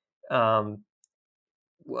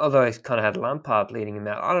 Although he's kind of had Lampard leading him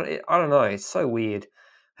out. I don't know. It's so weird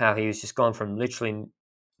how he was just gone from literally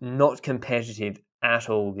not competitive at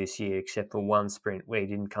all this year, except for one sprint where he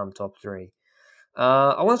didn't come top 3.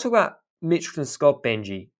 I want to talk about Mitchell and Scott,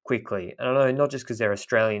 Benji, quickly. And I know not just because they're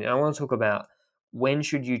Australian. And I want to talk about, when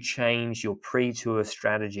should you change your pre-tour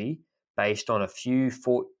strategy based on a few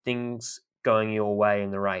things going your way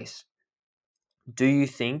in the race. Do you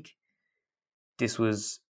think this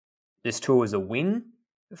tour was a win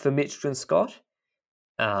for Mitchell and Scott?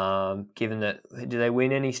 Given that, did they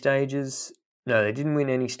win any stages? No, they didn't win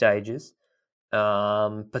any stages.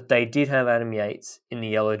 But they did have Adam Yates in the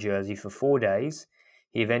yellow jersey for 4 days.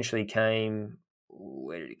 He eventually came.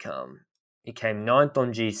 Where did he come? He came 9th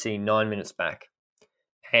on GC, 9 minutes back,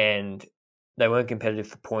 and they weren't competitive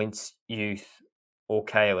for points, youth, or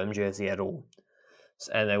KOM jersey at all.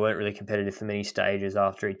 And they weren't really competitive for many stages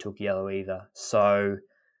after he took yellow either. So,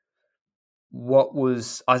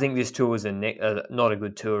 I think this tour was not a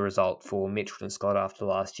good tour result for Mitchell and Scott after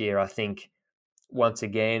last year. I think, once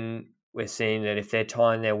again, we're seeing that if they're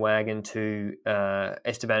tying their wagon to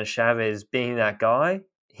Esteban Chavez being that guy,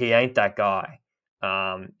 he ain't that guy.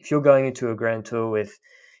 If you're going into a Grand Tour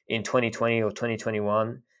in 2020 or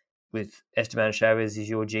 2021 with Esteban Chavez as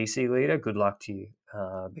your GC leader, good luck to you,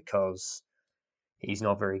 because he's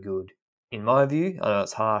not very good, in my view. I know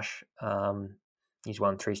it's harsh. He's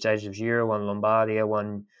won 3 stages of Giro, won Lombardia,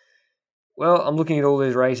 I'm looking at all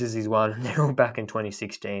these races he's won, and they're all back in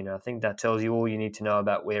 2016. I think that tells you all you need to know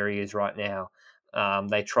about where he is right now.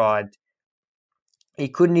 They tried. He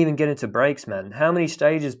couldn't even get into breaks, man. How many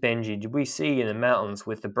stages, Benji, did we see in the mountains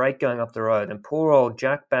with the break going up the road, and poor old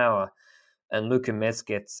Jack Bauer and Luka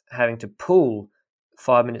Mezgec having to pull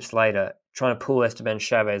 5 minutes later, trying to pull Esteban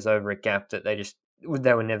Chavez over a gap that they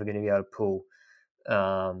were never going to be able to pull.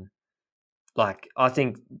 I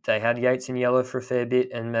think they had Yates in yellow for a fair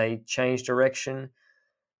bit and they changed direction.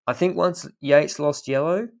 I think once Yates lost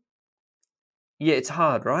yellow, yeah, it's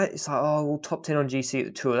hard, right? It's like, top 10 on GC at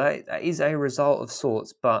the Tour. That is a result of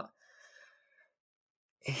sorts, but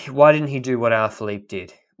why didn't he do what Alaphilippe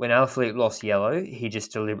did? When Alaphilippe lost yellow, he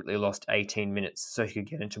just deliberately lost 18 minutes so he could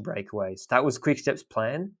get into breakaways. That was Quick-Step's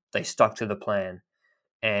plan. They stuck to the plan.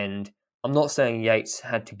 And I'm not saying Yates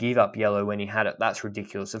had to give up yellow when he had it. That's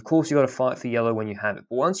ridiculous. Of course, you got to fight for yellow when you have it.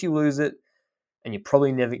 But once you lose it, and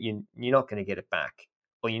you're not going to get it back,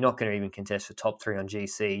 or you're not going to even contest for top 3 on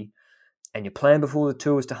GC, and your plan before the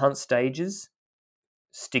tour was to hunt stages,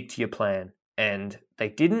 stick to your plan. And they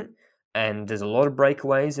didn't. and there's a lot of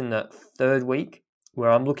breakaways in that third week where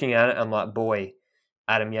I'm looking at it, I'm like, boy,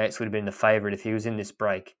 Adam Yates would have been the favourite if he was in this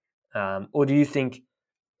break. Or do you think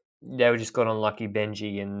they were just got unlucky,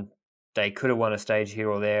 Benji, and they could have won a stage here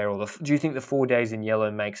or there? Or do you think the 4 days in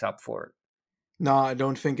yellow makes up for it? No, I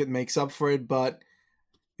don't think it makes up for it, but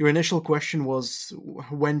your initial question was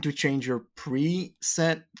when to change your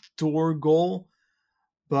preset tour goal,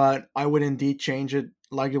 but I would indeed change it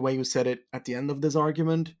like the way you said it at the end of this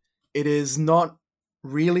argument. It is not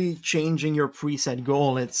really changing your preset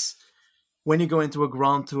goal. It's when you go into a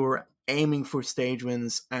Grand Tour aiming for stage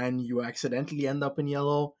wins and you accidentally end up in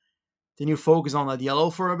yellow, then you focus on that yellow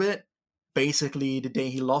for a bit. Basically, the day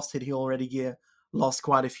he lost it, he already lost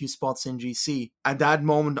quite a few spots in GC. At that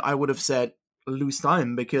moment, I would have said lose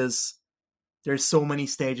time because there's so many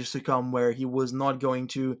stages to come where he was not going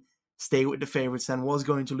to stay with the favorites and was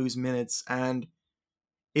going to lose minutes. And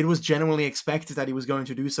it was generally expected that he was going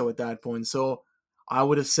to do so at that point. So I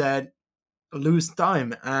would have said lose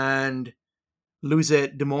time and lose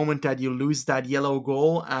it the moment that you lose that yellow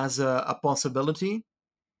goal as a possibility,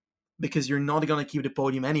 because you're not going to keep the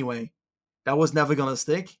podium anyway. That was never going to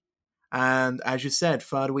stick. And as you said,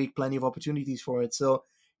 third week, plenty of opportunities for it. So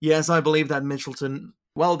yes, I believe that Mitchelton,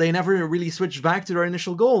 well, they never really switched back to their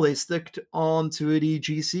initial goal. They stuck on to the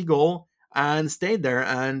GC goal and stayed there.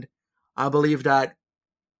 And I believe that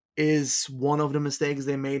is one of the mistakes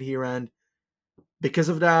they made here. And because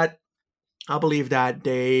of that, I believe that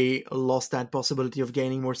they lost that possibility of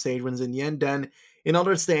gaining more stage wins in the end. Then in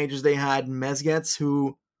other stages, they had Mezgec,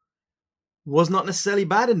 who was not necessarily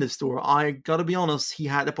bad in this tour. I gotta be honest, he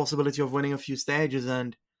had the possibility of winning a few stages,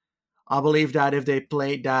 and I believe that if they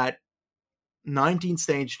played that 19th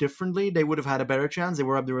stage differently, they would have had a better chance. They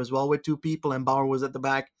were up there as well with two people, and Bauer was at the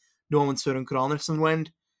back, knowing Søren Kragh went,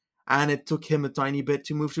 and it took him a tiny bit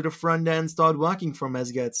to move to the front and start working for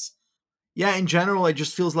Mezgec. Yeah, in general, it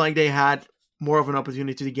just feels like they had more of an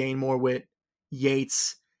opportunity to gain more with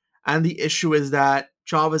Yates. And the issue is that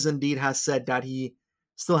Chaves indeed has said that he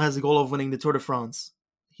still has the goal of winning the Tour de France.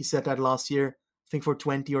 He said that last year, I think for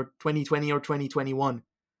 2020 or 2021.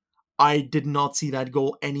 I did not see that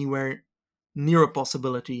goal anywhere near a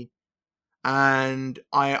possibility. And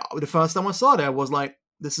the first time I saw that, I was like,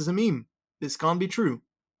 this is a meme. This can't be true.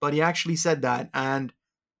 But he actually said that. And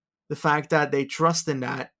the fact that they trust in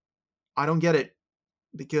that, I don't get it.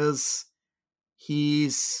 Because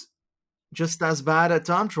he's just as bad at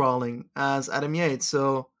time trialing as Adam Yates.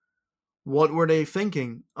 So what were they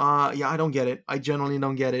thinking? Yeah, I don't get it. I generally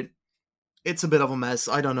don't get it. It's a bit of a mess.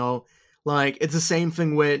 I don't know. Like, it's the same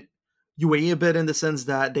thing with UAE a bit, in the sense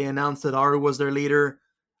that they announced that Aru was their leader.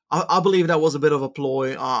 I believe that was a bit of a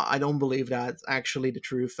ploy. I don't believe that's actually the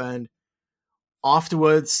truth. And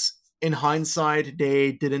afterwards, in hindsight,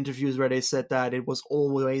 they did interviews where they said that it was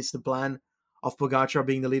always the plan of Pogacar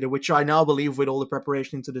being the leader, which I now believe with all the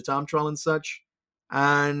preparation into the time trial and such.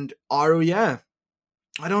 And Aru, yeah.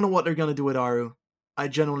 I don't know what they're going to do with Aru. I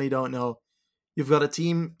genuinely don't know. You've got a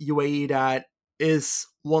team, UAE, that is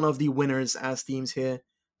one of the winners as teams here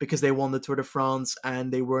because they won the Tour de France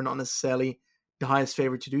and they were not necessarily the highest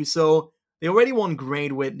favorite to do so. They already won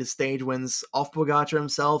great with the stage wins of Pogacar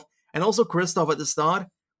himself and also Kristoff at the start.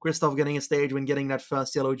 Kristoff getting a stage win, getting that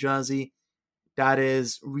first yellow jersey. That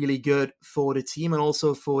is really good for the team and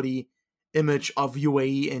also for the image of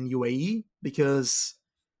UAE in UAE, because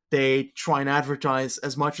they try and advertise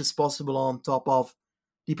as much as possible on top of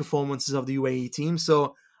the performances of the UAE team.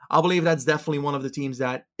 So I believe that's definitely one of the teams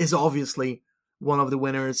that is obviously one of the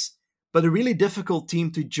winners. But a really difficult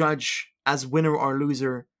team to judge as winner or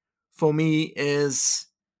loser for me is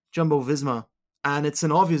Jumbo-Visma. And it's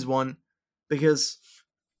an obvious one because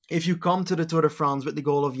if you come to the Tour de France with the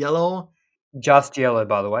goal of yellow... Just yellow,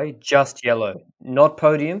 by the way. Just yellow. Not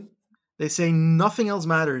podium. They say nothing else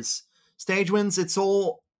matters. Stage wins, it's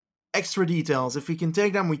all extra details. If we can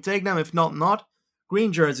take them, we take them. If not, not.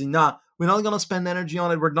 Green jersey, nah. We're not going to spend energy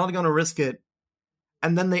on it. We're not going to risk it.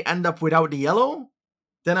 And then they end up without the yellow?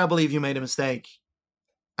 Then I believe you made a mistake.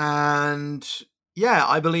 And yeah,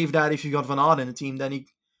 I believe that if you got Van Aert in the team, then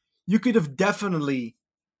you could have definitely,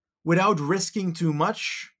 without risking too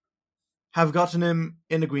much, have gotten him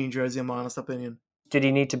in the green jersey, in my honest opinion. Did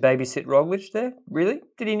he need to babysit Roglic there? Really?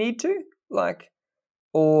 Did he need to?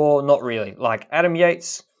 Or not really? Like, Adam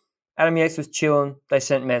Yates was chilling. They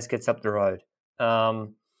sent Mezgec up the road.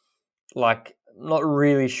 Not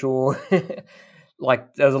really sure. There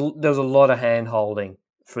was a lot of hand-holding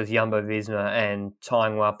for Jumbo-Visma and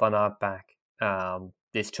tying Van Aert back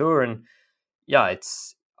this tour. And yeah,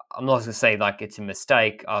 I'm not going to say it's a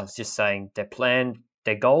mistake. I was just saying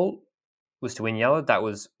their goal was to win yellow. That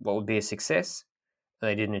was what would be a success.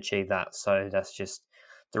 They didn't achieve that, so that's just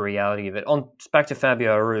the reality of it. On back to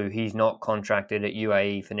Fabio Aru, he's not contracted at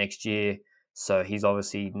UAE for next year, so he's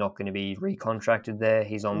obviously not going to be recontracted there.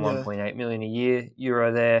 He's on Yeah. 1.8 million a year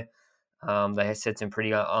euro there. They have said some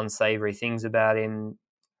pretty unsavory things about him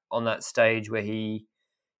on that stage where he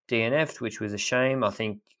DNF'd, which was a shame. I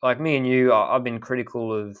think, like me and you, I've been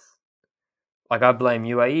critical of, like, I blame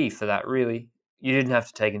UAE for that, really. You didn't have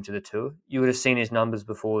to take him to the tour. You would have seen his numbers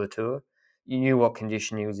before the tour. You knew what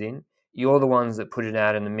condition he was in. You're the ones that put it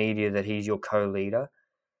out in the media that he's your co-leader.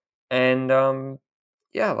 And,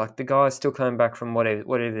 yeah, like, the guy's still coming back from whatever,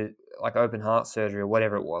 like, open heart surgery or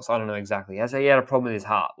whatever it was. I don't know exactly. He had a problem with his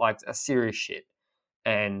heart, like, a serious shit.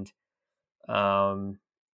 And,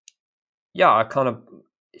 yeah, I kind of,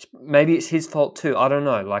 maybe it's his fault too. I don't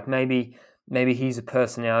know. Like, maybe he's a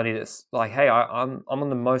personality that's like, hey, I'm on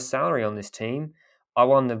the most salary on this team. I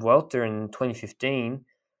won the Vuelta in 2015.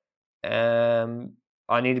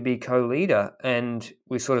 I need to be co-leader, and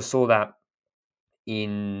we sort of saw that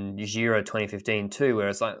in Giro 2015 too, where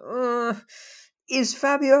it's like, is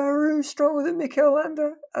Fabio Aru stronger than Mikel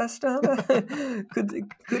Landa, Astana?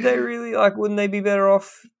 could they really, like? Wouldn't they be better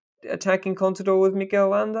off attacking Contador with Mikel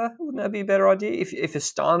Landa? Wouldn't that be a better idea? If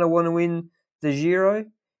Astana want to win the Giro,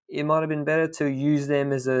 it might have been better to use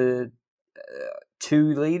them as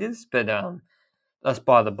two leaders. But that's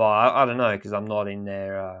by the by. I don't know, because I'm not in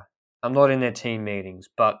their team meetings.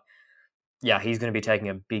 But yeah, he's going to be taking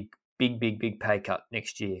a big pay cut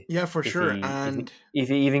next year. Yeah, for sure. And if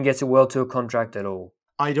he even gets a World Tour contract at all.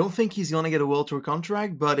 I don't think he's going to get a World Tour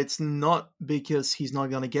contract, but it's not because he's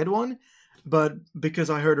not going to get one, but because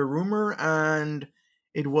I heard a rumor, and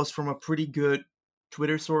it was from a pretty good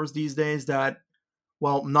Twitter source these days, that,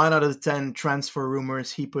 well, 9 out of 10 transfer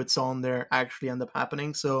rumors he puts on there actually end up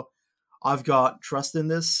happening. So I've got trust in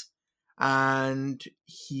this. And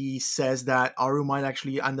he says that Aru might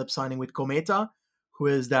actually end up signing with Cometa, who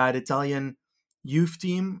is that Italian youth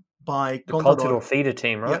team by the Contador feeder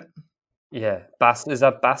team, right? Yep. Yeah. Is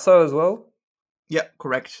that Basso as well? Yeah,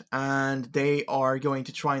 correct. And they are going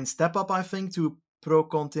to try and step up, I think, to Pro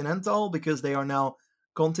Continental, because they are now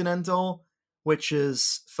Continental, which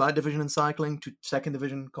is 3rd division in cycling, to 2nd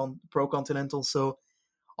division Pro Continental. So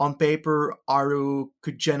on paper, Aru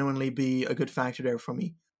could genuinely be a good factor there for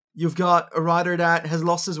me. You've got a rider that has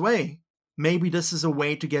lost his way. Maybe this is a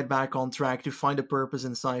way to get back on track, to find a purpose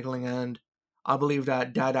in cycling, and I believe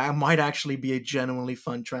that might actually be a genuinely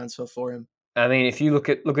fun transfer for him. I mean, if you look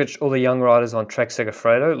at all the young riders on Trek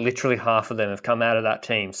Segafredo, literally half of them have come out of that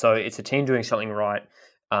team. So it's a team doing something right.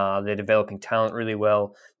 They're developing talent really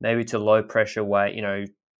well. Maybe it's a low pressure way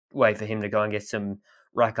for him to go and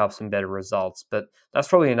rack up some better results. But that's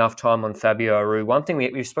probably enough time on Fabio Aru. One thing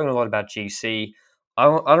we've spoken a lot about GC. I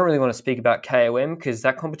don't really want to speak about KOM, because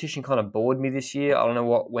that competition kind of bored me this year. I don't know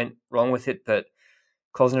what went wrong with it, but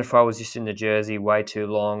Kosnefroy was just in the jersey way too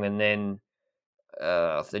long, and then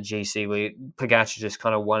the GC lead, Pogacar just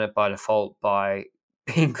kind of won it by default by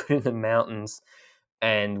being good in the mountains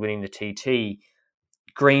and winning the TT.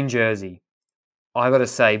 Green jersey, I got to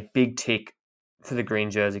say, big tick for the green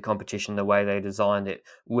jersey competition, the way they designed it,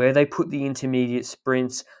 where they put the intermediate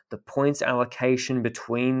sprints, the points allocation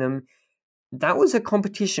between them. That was a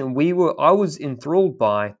competition I was enthralled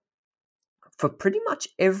by for pretty much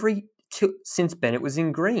since Bennett was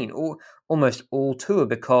in green, or almost all tour,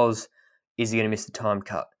 because is he going to miss the time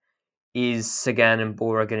cut? Is Sagan and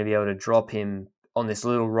Bora going to be able to drop him on this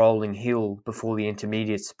little rolling hill before the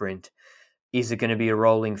intermediate sprint? Is it going to be a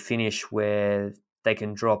rolling finish where they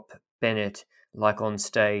can drop Bennett, like on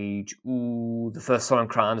stage, the first Soren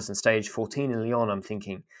Kragh Andersen, stage 14 in Lyon, I'm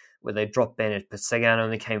thinking, where they dropped Bennett, but Sagan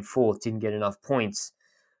only came 4th, didn't get enough points.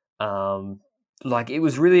 It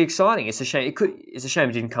was really exciting. It's a shame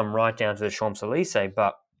it didn't come right down to the Champs-Élysées,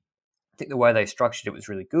 but I think the way they structured it was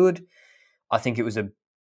really good. I think it was a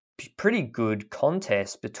pretty good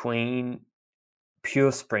contest between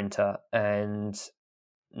pure sprinter and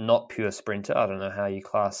not pure sprinter. I don't know how you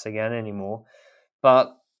class Sagan anymore,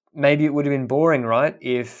 but maybe it would have been boring, right?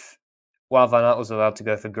 If Wout van Aert was allowed to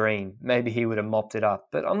go for green, maybe he would have mopped it up.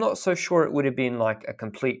 But I'm not so sure it would have been like a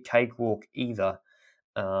complete cakewalk either.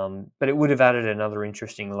 But it would have added another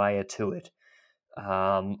interesting layer to it. So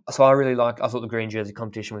I thought the green jersey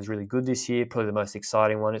competition was really good this year, probably the most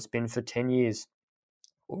exciting one it's been for 10 years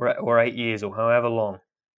or 8 years or however long.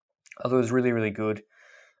 I thought it was really, really good.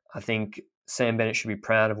 I think Sam Bennett should be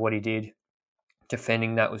proud of what he did.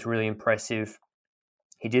 Defending that was really impressive.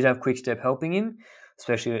 He did have Quickstep helping him,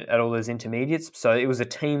 especially at all those intermediates. So it was a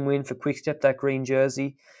team win for Quickstep, that green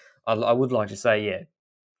jersey. I would like to say, yeah,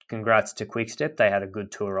 congrats to Quickstep. They had a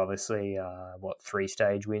good tour, obviously. 3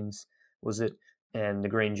 stage wins, was it? and the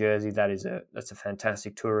green jersey. That's a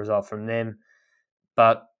fantastic tour result from them.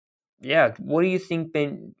 But yeah, what do you think,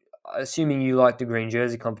 Ben? Assuming you like the green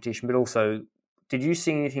jersey competition, but also, did you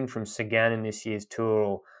see anything from Sagan in this year's tour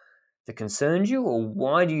or that concerns you, or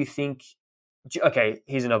why do you think? Okay,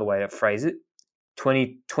 here's another way to phrase it: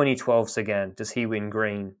 2012 Sagan, does he win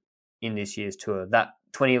green in this year's tour? That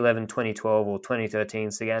 2011, 2012, or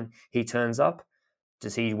 2013 Sagan, he turns up.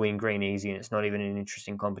 Does he win green easy, and it's not even an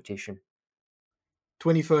interesting competition?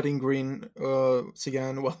 2013 green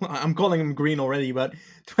Sagan. Well, I'm calling him green already, but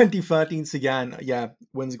 2013 Sagan, yeah,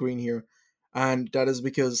 wins green here, and that is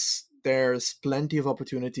because there's plenty of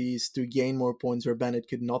opportunities to gain more points where Bennett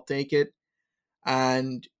could not take it,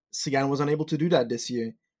 and Sagan was unable to do that this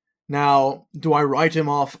year. Now, do I write him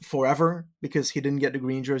off forever because he didn't get the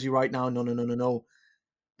green jersey right now? No, no, no, no, no.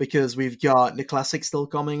 Because we've got the Classic still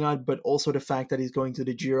coming out, but also the fact that he's going to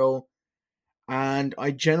the Giro. And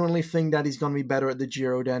I genuinely think that he's going to be better at the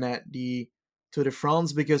Giro than at the Tour de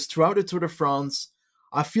France, because throughout the Tour de France,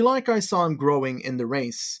 I feel like I saw him growing in the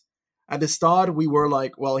race. At the start, we were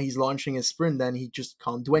like, well, he's launching a sprint, then he just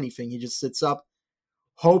can't do anything. He just sits up,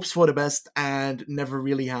 hopes for the best, and never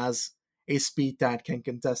really has a speed that can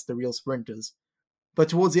contest the real sprinters. But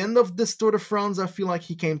towards the end of this Tour de France, I feel like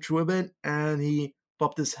he came through a bit and he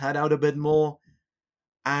popped his head out a bit more.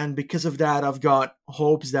 And because of that, I've got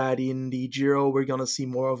hopes that in the Giro, we're going to see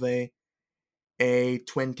more of a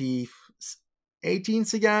 2018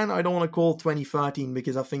 Sagan. I don't want to call 2013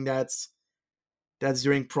 because I think that's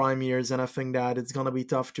during prime years, and I think that it's going to be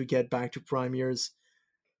tough to get back to prime years.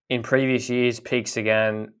 In previous years, Peak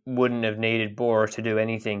Sagan wouldn't have needed Bora to do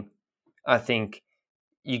anything. I think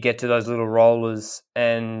you get to those little rollers,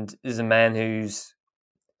 and there's a man who's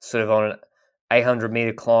sort of on an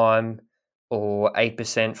 800-meter climb, or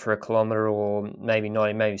 8% for a kilometre, or maybe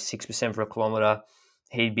 6% for a kilometre.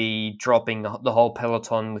 He'd be dropping the whole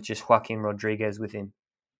peloton with just Joaquin Rodriguez with him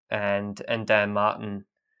and Dan Martin.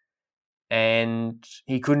 And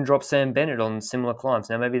he couldn't drop Sam Bennett on similar climbs.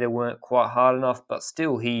 Now, maybe they weren't quite hard enough, but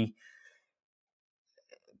still,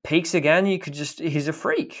 Peak Sagan, he's a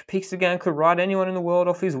freak. Peak Sagan could ride anyone in the world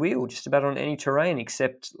off his wheel, just about on any terrain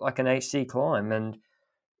except like an HC climb. And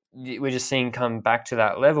we're just seeing come back to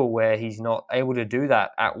that level where he's not able to do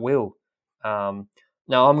that at will. Now,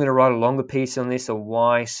 I'm going to write a longer piece on this on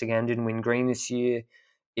why Sagan didn't win green this year.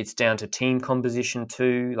 It's down to team composition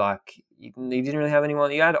too. Like, he didn't really have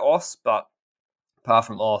anyone. He had Os, but apart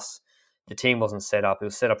from Os, the team wasn't set up. It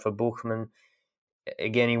was set up for Buchmann.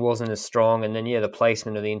 Again, he wasn't as strong, and then the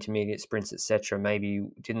placement of the intermediate sprints, etc., maybe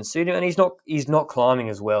didn't suit him. And he's not climbing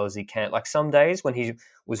as well as he can. Like, some days when he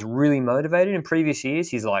was really motivated in previous years,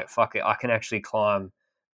 he's like, "Fuck it, I can actually climb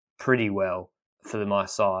pretty well for my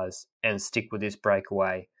size and stick with this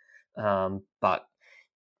breakaway." But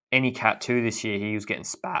any Cat 2 this year, he was getting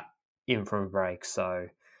spat in from a break, so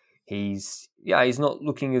he's not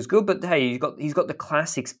looking as good. But hey, he's got the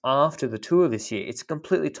classics after the tour this year. It's a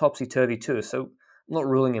completely topsy-turvy tour, so I'm not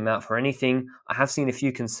ruling him out for anything. I have seen a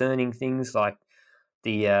few concerning things like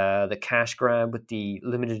the cash grab with the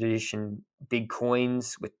limited edition big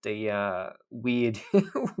coins with the weird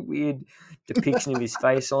weird depiction of his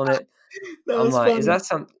face on it. I'm like, funny. Is that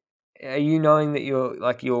something? Are you knowing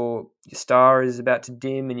that your star is about to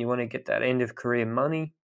dim and you want to get that end of career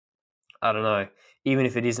money? I don't know. Even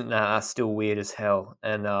if it isn't that, that's still weird as hell.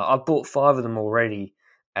 And I've bought 5 of them already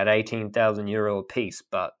at €18,000 a piece.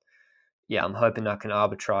 But yeah, I'm hoping I can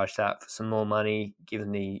arbitrage that for some more money,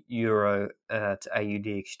 given the euro to AUD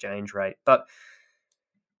exchange rate. But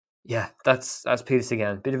yeah, that's Peter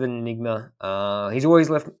Sagan. Bit of an enigma. He's always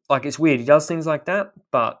left, like, it's weird. He does things like that,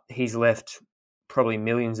 but he's left probably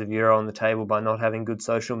millions of euro on the table by not having good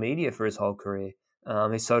social media for his whole career.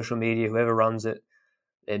 His social media, whoever runs it,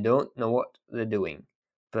 they don't know what they're doing.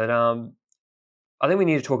 But I think we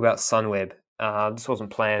need to talk about Sunweb. This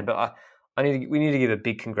wasn't planned, but we need to give a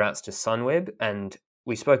big congrats to Sunweb. And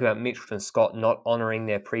we spoke about Mitchelton Scott not honouring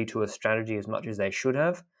their pre-tour strategy as much as they should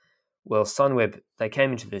have. Well, Sunweb, they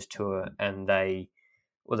came into this tour and they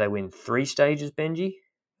win 3 stages, Benji?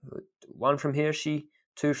 1 from Hirschi,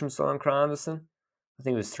 2 from Søren Kragh Andersen. I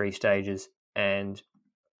think it was 3 stages. And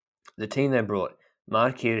the team they brought,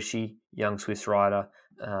 Mark Hirschi, young Swiss rider,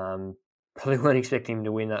 probably weren't expecting him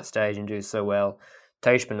to win that stage and do so well.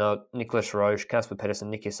 Thijs Benoot, Nicolas Roche, Casper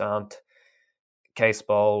Pedersen, Nikias Arndt, Cees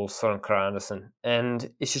Bol, Søren Kragh Andersen.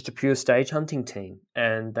 And it's just a pure stage hunting team.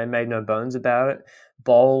 And they made no bones about it.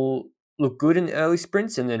 Bol looked good in the early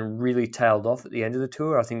sprints and then really tailed off at the end of the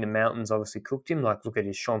tour. I think the mountains obviously cooked him. Like, look at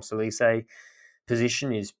his Champs-Élysées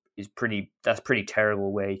position is pretty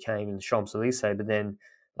terrible where he came in the Champs-Élysées. But then,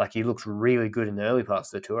 like, he looked really good in the early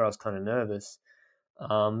parts of the tour. I was kind of nervous.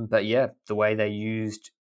 But yeah, the way they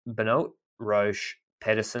used Benoit, Roche,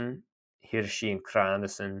 Pedersen, Hirschi, and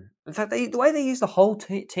Kranderson. In fact, the way they used the whole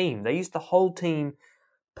team, they used the whole team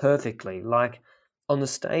perfectly. Like on the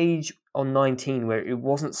stage on 19, where it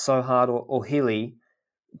wasn't so hard or hilly,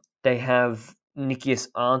 they have Nikias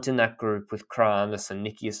Arndt in that group with Kranderson.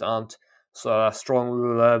 Nikias Arndt, so a strong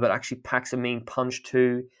ruler, but actually packs a mean punch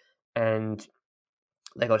too, and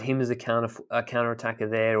they got him as a counter attacker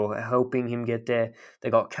there, or helping him get there. They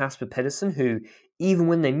got Casper Pedersen, who even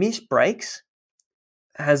when they miss breaks,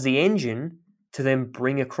 has the engine to then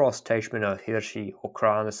bring across Teichmann, Hirschi, or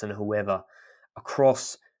Kranderson, whoever,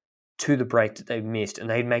 across to the break that they've missed, and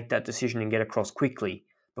they'd make that decision and get across quickly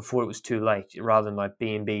before it was too late, rather than like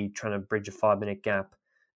B&B trying to bridge a 5-minute gap,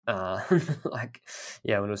 when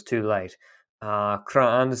it was too late.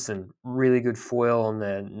 Kra Anderson, really good foil on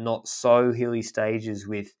the not so hilly stages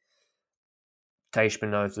with Teish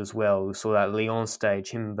Benoit as well. We saw that Lyon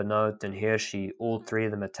stage, him, Benoit and Hirschi, all three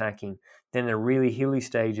of them attacking. Then the really hilly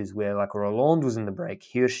stages where like Roland was in the break,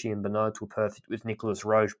 Hirschi and Benoit were perfect with Nicolas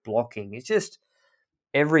Roche blocking. It's just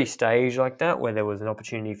every stage like that where there was an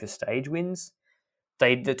opportunity for stage wins.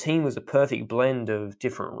 The team was a perfect blend of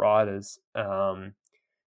different riders.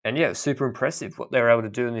 And yeah, it was super impressive what they were able to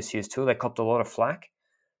do in this year's tour. They copped a lot of flack.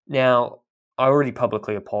 Now, I already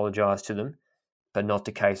publicly apologised to them, but not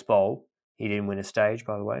to Cees Bol. He didn't win a stage,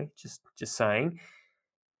 by the way, just saying.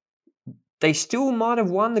 They still might have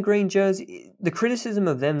won the green jersey. The criticism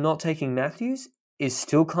of them not taking Matthews is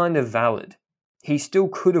still kind of valid. He still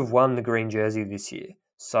could have won the green jersey this year.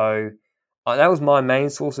 So that was my main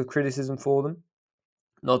source of criticism for them,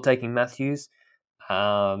 not taking Matthews.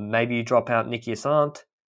 Maybe you drop out Nikias Arndt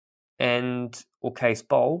or Cees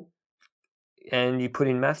Bol, and you put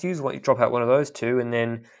in Matthews. You drop out one of those two, and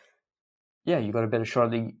then you got a better shot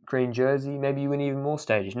at the green jersey. Maybe you win even more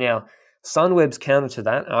stages. Now, Sunweb's counter to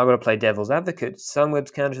that, and I've got to play devil's advocate.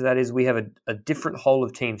 Sunweb's counter to that is we have a different whole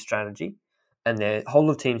of team strategy, and their whole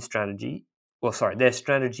of team strategy. Their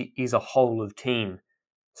strategy is a whole of team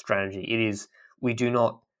strategy. It is, we do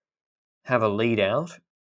not have a lead out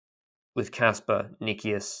with Casper,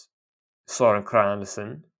 Nikias, Soren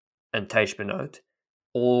Kranderson, and Teish Benoit,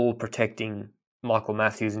 all protecting Michael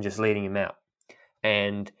Matthews and just leading him out.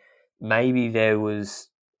 And maybe there was,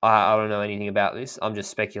 I don't know anything about this, I'm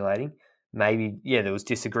just speculating. Maybe, there was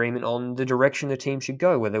disagreement on the direction the team should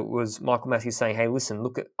go, whether it was Michael Matthews saying, hey, listen,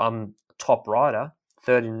 look, I'm top rider,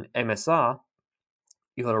 third in MSR,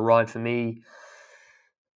 you got to ride for me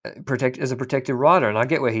as a protected rider. And I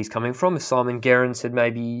get where he's coming from. If Simon Gerrans had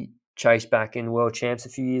maybe chased back in World Champs a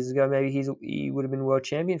few years ago, maybe he would have been World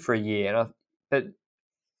Champion for a year. But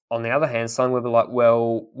on the other hand, Sunweb are like,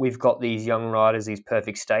 well, we've got these young riders, these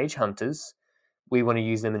perfect stage hunters. We want to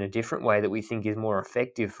use them in a different way that we think is more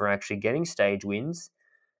effective for actually getting stage wins,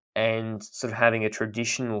 and sort of having a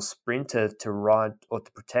traditional sprinter to ride or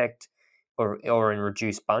to protect or in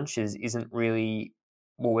reduced bunches isn't really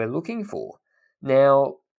what we're looking for.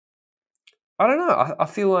 Now, I don't know. I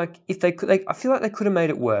feel like they could have made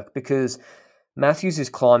it work, because Matthews is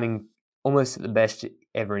climbing almost at the best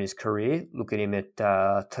ever in his career. Look at him at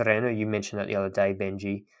Tirreno. You mentioned that the other day,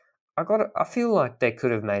 Benji. I feel like they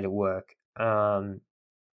could have made it work. And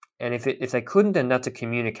if they couldn't, then that's a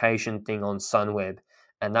communication thing on Sunweb,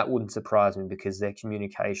 and that wouldn't surprise me, because their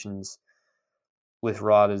communications with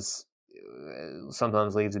riders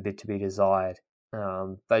sometimes leaves a bit to be desired.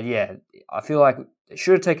 But yeah, I feel like they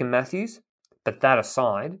should have taken Matthews. But that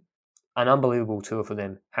aside, an unbelievable tour for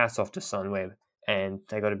them. Hats off to Sunweb, and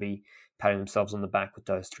they got to be patting themselves on the back with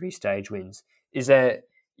those 3 stage wins. Is there?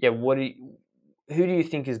 Who do you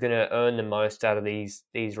think is going to earn the most out of these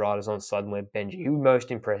riders on Sunweb, Benji? Who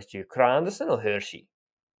most impressed you, Kranderson or Hirschi?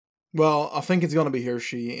 Well, I think it's going to be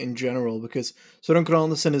Hirschi in general, because Søren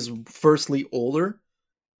Kranderson is firstly older.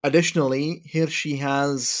 Additionally, Hirschi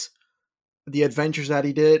has the adventures that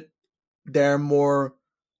he did. They're more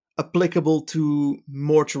applicable to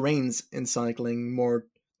more terrains in cycling, more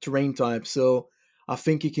terrain types. So I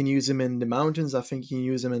think you can use him in the mountains. I think you can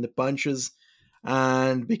use him in the bunches.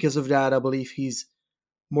 And because of that, I believe he's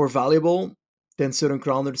more valuable than Søren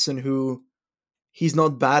Kranderson, who he's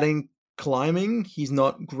not bad in climbing. He's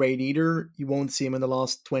not great either. You won't see him in the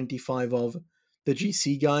last 25 of the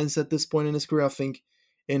GC guys at this point in his career. I think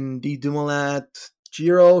in the Dumoulin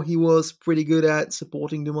Giro, he was pretty good at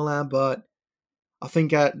supporting Dumoulin, but I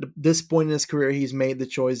think at this point in his career, he's made the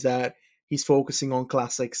choice that he's focusing on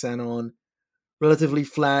classics and on relatively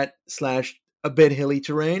flat / a bit hilly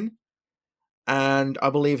terrain. And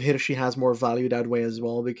I believe Hirschi has more value that way as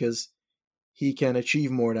well, because he can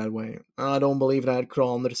achieve more that way. I don't believe that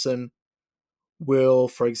Kranderson will,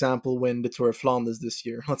 for example, win the Tour of Flanders this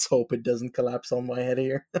year. Let's hope it doesn't collapse on my head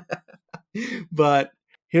here. But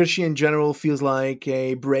Hirschi in general feels like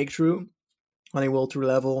a breakthrough on a World Tour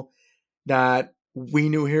level, that we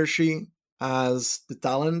knew Hirschi as the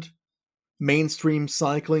talent. Mainstream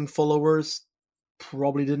cycling followers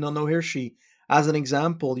probably did not know Hirschi. As an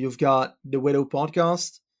example, you've got the Widow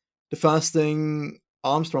podcast. The first thing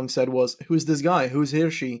Armstrong said was, "Who's this guy? Who's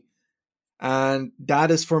Hirschi?" And that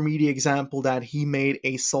is for me the example that he made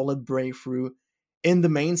a solid breakthrough in the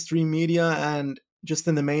mainstream media and just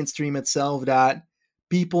in the mainstream itself, that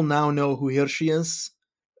people now know who Hirschi is.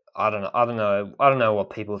 I don't know what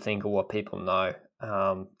people think or what people know.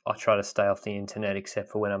 I try to stay off the internet except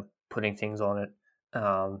for when I'm putting things on it.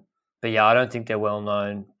 But yeah, I don't think they're well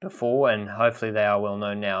known before, and hopefully they are well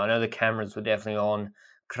known now. I know the cameras were definitely on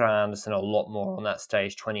Kragh Andersen a lot more on that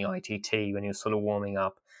stage 20 ITT when he was sort of warming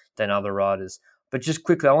up than other riders. But just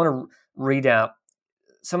quickly, I want to read out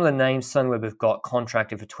some of the names Sunweb have got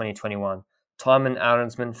contracted for 2021. Thymen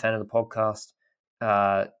Arensman, fan of the podcast.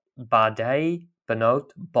 Bardet,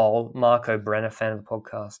 Benoit, Boll, Marco Brenner, fan of the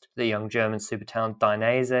podcast. The young German super talent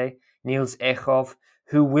Dainese, Niels Eckhoff,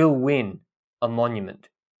 who will win a monument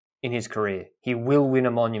in his career. He will win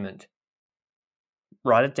a monument.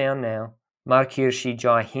 Write it down now. Mark Hirschi,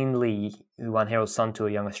 Jai Hindley, who won Herald Sun Tour,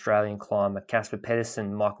 a young Australian climber. Casper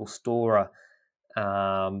Pedersen, Michael Storer.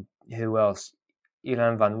 Who else?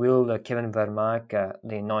 Ilan van Wilder, Kevin Vermaeke,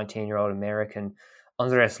 the 19-year-old American.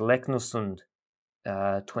 Andreas Leknersund,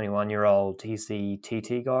 21-year-old. He's the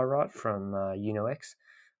TT guy, right, from UNOX,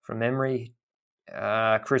 from memory.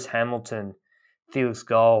 Chris Hamilton, Felix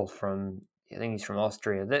Gall from, I think he's from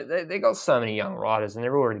Austria. They got so many young riders, and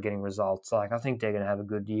they're already getting results. Like, I think they're going to have a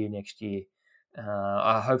good year next year.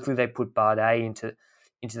 Hopefully they put Bardet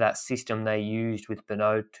into that system they used with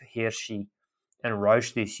Benoit, Hirschi, and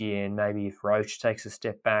Roche this year. And maybe if Roche takes a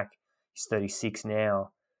step back, he's 36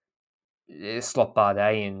 now, slot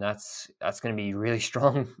Bardet in. That's going to be really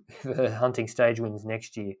strong for hunting stage wins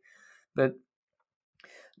next year. But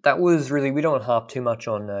that was really, we don't harp too much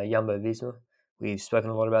on Jumbo-Visma. We've spoken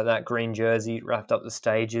a lot about that. Green jersey, wrapped up the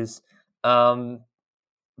stages. But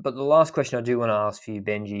the last question I do want to ask for you,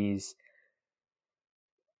 Benji, is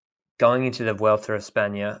going into the Vuelta a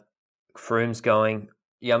España, Froome's going.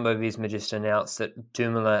 Jumbo-Visma just announced that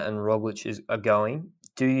Dumoulin and Roglic are going.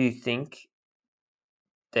 Do you think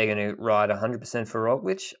they're going to ride 100% for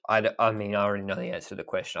Roglic? I mean, I already know the answer to the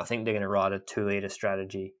question. I think they're going to ride a 2-liter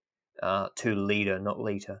strategy. 2-liter, not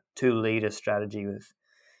liter. 2-liter strategy with,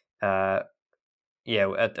 at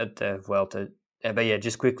the Vuelta. But yeah,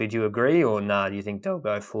 just quickly, do you agree or nah? Do you think they'll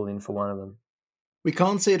go full in for one of them? We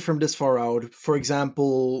can't say it from this far out. For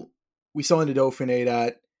example, we saw in the Dauphiné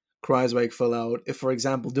that Kruijswijk fell out. If, for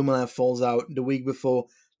example, Dumoulin falls out the week before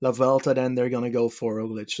La Vuelta, then they're going to go for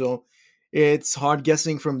Roglic. So it's hard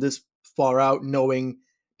guessing from this far out, knowing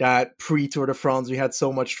that pre-Tour de France we had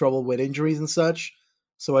so much trouble with injuries and such.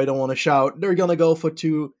 So I don't want to shout, they're going to go for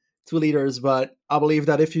two liters. But I believe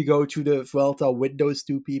that if you go to the Vuelta with those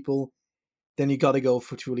two people, then you got to go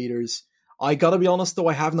for 2 liters. I got to be honest, though,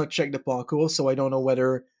 I have not checked the parcours, so I don't know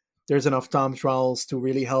whether there's enough time trials to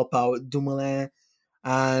really help out Dumoulin,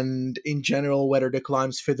 and in general whether the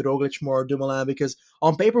climbs fit Roglic more or Dumoulin, because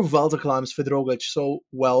on paper Vuelta climbs fit Roglic so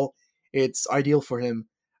well, it's ideal for him.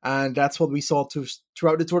 And that's what we saw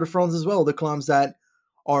throughout the Tour de France as well. The climbs that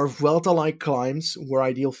are Vuelta-like climbs were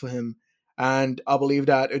ideal for him. And I believe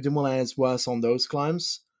that Dumoulin is worse on those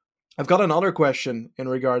climbs. I've got another question in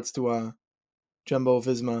regards to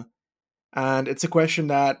Jumbo-Visma. And it's a question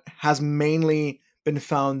that has mainly been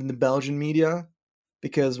found in the Belgian media,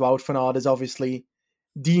 because Wout van Aert is obviously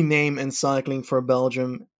the name in cycling for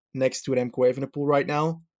Belgium next to Remco Evenepoel right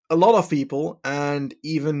now. A lot of people, and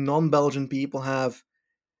even non-Belgian people, have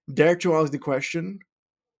dared to ask the question,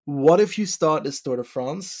 what if you start this Tour de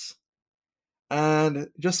France and,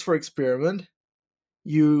 just for experiment,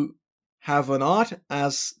 you have Van Aert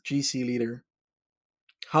as GC leader?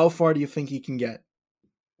 How far do you think he can get?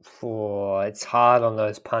 It's hard on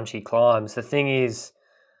those punchy climbs. The thing is,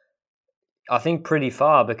 I think pretty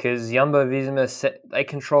far, because Jumbo-Visma, they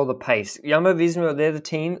control the pace. Jumbo-Visma, they're the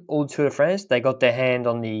team, all Tour de France, they got their hand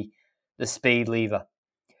on the speed lever.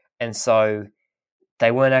 And so they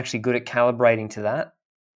weren't actually good at calibrating to that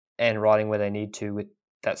and riding where they need to with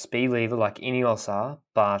that speed lever like Ineos are.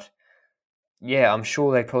 But yeah, I'm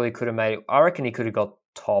sure they probably could have made it. I reckon he could have got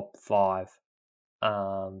top 5.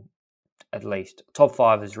 At least. Top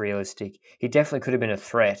 5 is realistic. He definitely could have been a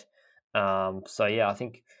threat. So yeah, I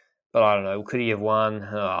think, but I don't know. Could he have won?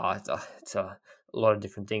 It's a lot of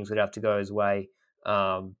different things would have to go his way.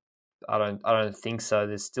 I don't think so.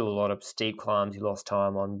 There's still a lot of steep climbs he lost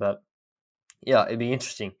time on, but yeah, it'd be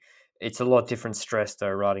interesting. It's a lot different stress though,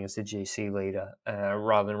 riding as a GC leader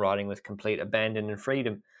rather than riding with complete abandon and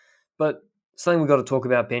freedom. But something we've got to talk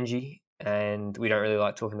about, Benji, and we don't really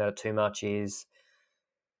like talking about it too much, is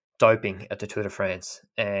doping at the Tour de France.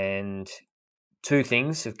 And two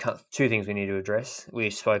things we need to address. We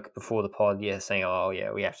spoke before the pod, saying, oh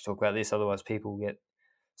yeah, we have to talk about this, otherwise people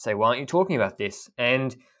say, why aren't you talking about this?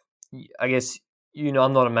 And I guess,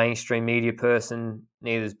 I'm not a mainstream media person,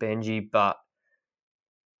 neither is Benji, but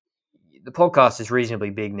the podcast is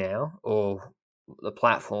reasonably big now, or the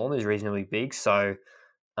platform is reasonably big, so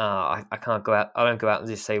I can't go out. I don't go out and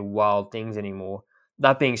just say wild things anymore.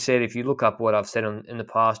 That being said, if you look up what I've said in the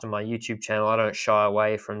past on my YouTube channel, I don't shy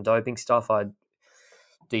away from doping stuff.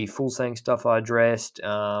 The Fuglsang stuff I addressed.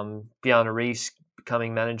 Bjarne Riis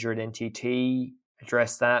becoming manager at NTT,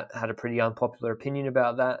 addressed that. Had a pretty unpopular opinion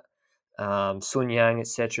about that. Sun Yang,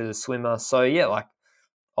 etc., the swimmer. So yeah,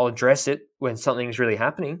 I'll address it when something's really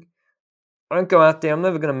happening. I don't go out there. I'm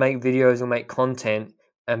never going to make videos or make content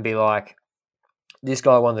and be like, this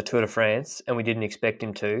guy won the Tour de France and we didn't expect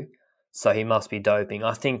him to, so he must be doping.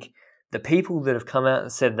 I think the people that have come out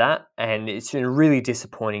and said that, and it's been really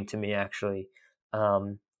disappointing to me actually,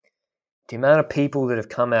 the amount of people that have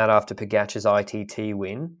come out after Pogacar's ITT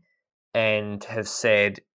win and have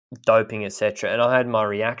said doping, etc. And I had my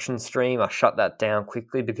reaction stream. I shut that down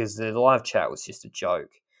quickly because the live chat was just a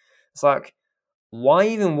joke. It's like, why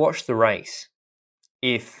even watch the race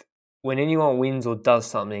if when anyone wins or does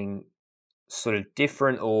something sort of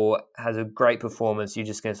different or has a great performance, you're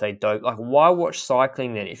just going to say dope? Like, why watch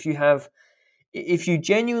cycling then? If you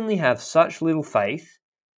genuinely have such little faith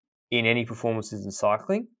in any performances in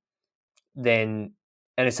cycling, then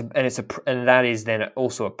and that is then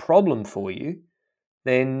also a problem for you,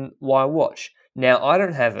 then why watch? Now, I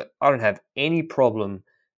don't have any problem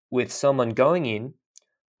with someone going in,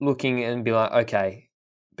 looking and be like, okay,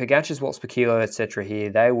 Pogacar's watts per kilo, etc. Here,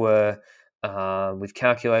 they were. We've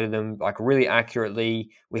calculated them really accurately.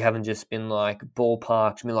 We haven't just been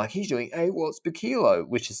ballparked and been like, he's doing 8 watts per kilo,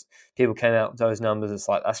 which is, people came out with those numbers. It's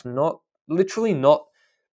like, that's literally not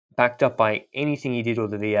backed up by anything he did or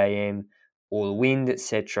the VAM or the wind,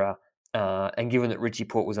 etc. And given that Richie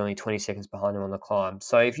Porte was only 20 seconds behind him on the climb.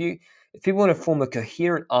 So if people want to form a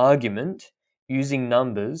coherent argument using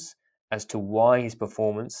numbers as to why his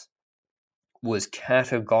performance was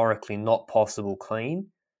categorically not possible clean,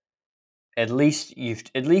 at least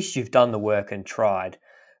you've done the work and tried.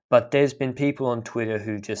 But there's been people on Twitter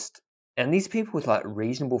who and these people with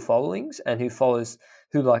reasonable followings and who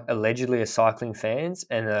allegedly are cycling fans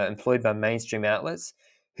and are employed by mainstream outlets,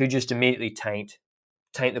 who just immediately taint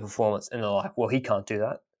the performance, and they're like, well, he can't do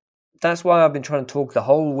that. That's why I've been trying to talk the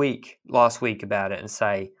whole last week about it and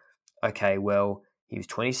say, okay, well, he was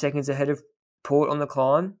 20 seconds ahead of Porte on the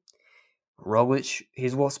climb. Roglic,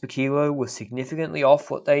 his watts per kilo was significantly off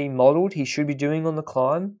what they modelled he should be doing on the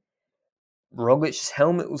climb. Roglic's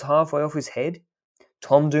helmet was halfway off his head.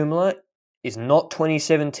 Tom Dumoulin is not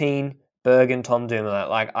 2017 Bergen Tom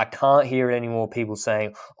Dumoulin. I can't hear any more people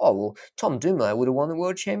saying, oh, well, Tom Dumoulin would have won the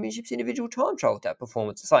World Championships individual time trial with that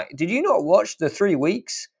performance. It's like, did you not watch the 3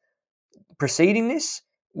 weeks preceding this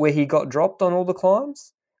where he got dropped on all the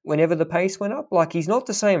climbs whenever the pace went up? He's not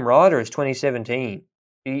the same rider as 2017.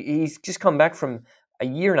 He's just come back from a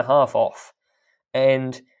year and a half off.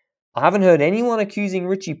 And I haven't heard anyone accusing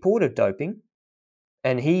Richie Porte of doping.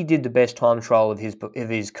 And he did the best time trial of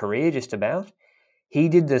his career, just about. He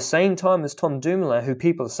did the same time as Tom Dumoulin, who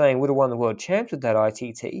people are saying would have won the World Champs with that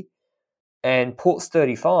ITT. And Porte's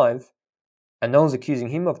 35, and no one's accusing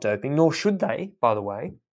him of doping, nor should they, by the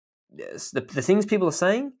way. The things people are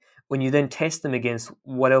saying, when you then test them against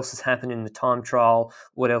what else has happened in the time trial,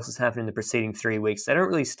 what else has happened in the preceding 3 weeks, they don't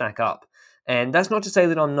really stack up. And that's not to say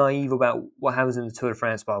that I'm naive about what happens in the Tour de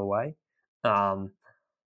France, by the way.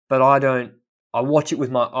 But I watch it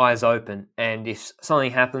with my eyes open. And if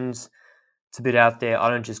something happens, it's a bit out there, I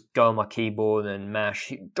don't just go on my keyboard and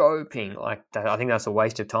mash doping like that. I think that's a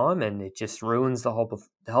waste of time, and it just ruins the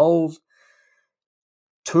whole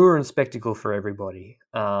tour and spectacle for everybody.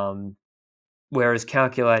 Whereas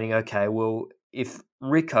calculating, okay, well, if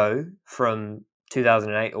Rico from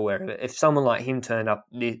 2008 or wherever, if someone like him turned up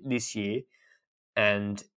this year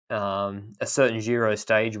and a certain Giro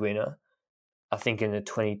stage winner, I think in the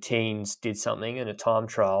 20 teens, did something in a time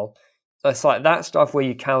trial, it's like that stuff where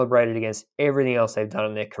you calibrate it against everything else they've done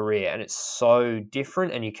in their career, and it's so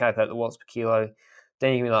different, and you calculate the watts per kilo,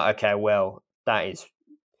 then you can be like, okay, well,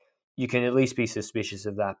 you can at least be suspicious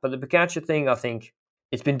of that. But the Pogacar thing, I think,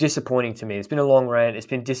 it's been disappointing to me. It's been a long rant. It's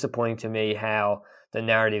been disappointing to me how the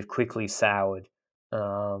narrative quickly soured.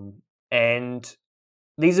 And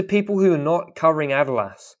these are people who are not covering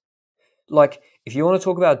Adelas. Like, if you want to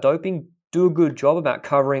talk about doping, do a good job about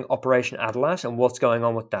covering Operation Adelas and what's going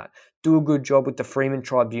on with that. Do a good job with the Freeman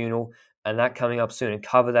Tribunal and that coming up soon, and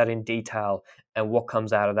cover that in detail and what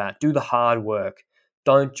comes out of that. Do the hard work.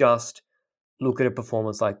 Don't just look at a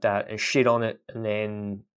performance like that and shit on it and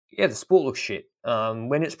then, the sport looks shit.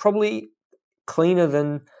 When it's probably cleaner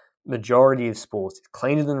than majority of sports. It's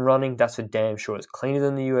cleaner than running, that's for damn sure. It's cleaner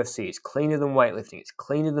than the UFC. It's cleaner than weightlifting. It's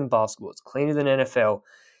cleaner than basketball. It's cleaner than NFL.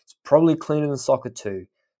 It's probably cleaner than soccer too.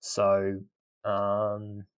 So, I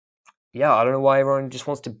don't know why everyone just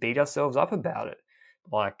wants to beat ourselves up about it.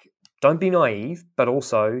 Like, don't be naive, but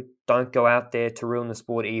also don't go out there to ruin the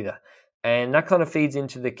sport either. And that kind of feeds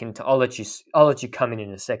into the. I'll let you come in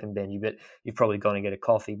a second, Benji, but you've probably gone to get a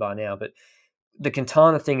coffee by now. But the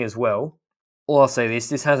Quintana thing as well. All I'll say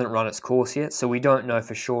this hasn't run its course yet, so we don't know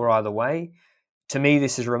for sure either way. To me,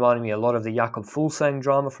 this is reminding me a lot of the Jakob Fuglsang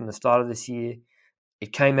drama from the start of this year.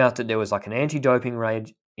 It came out that there was like an anti-doping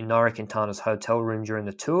raid in Nairo Quintana's hotel room during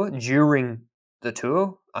the tour,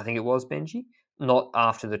 I think it was, Benji, not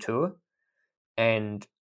after the tour. And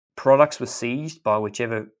products were seized by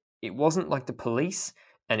whichever, it wasn't like the police,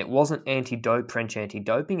 and it wasn't French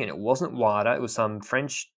anti-doping, and it wasn't WADA, it was some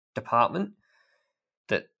French department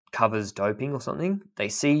that covers doping or something. They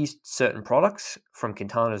seized certain products from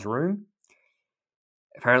Quintana's room.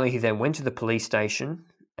 Apparently, he then went to the police station,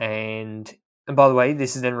 and by the way,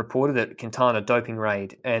 this is then reported that Quintana doping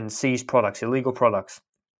raid and seized products, illegal products.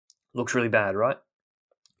 Looks really bad, right?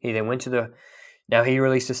 He then went to now he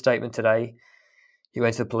released a statement today. He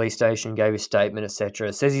went to the police station, gave his statement,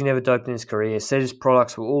 etc. Says he never doped in his career. Said his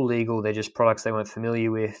products were all legal. They're just products they weren't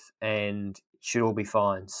familiar with, and should all be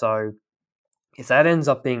fine. So, if that ends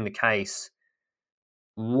up being the case,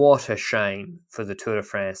 what a shame for the Tour de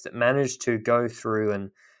France that managed to go through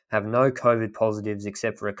and have no COVID positives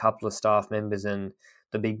except for a couple of staff members and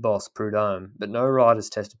the big boss, Prudhomme, but no riders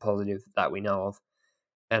tested positive that we know of.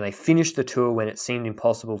 And they finished the Tour when it seemed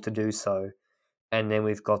impossible to do so. And then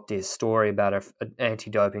we've got this story about an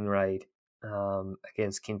anti-doping raid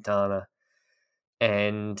against Quintana.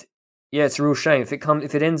 And yeah, it's a real shame. If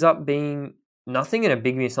it ends up being nothing and a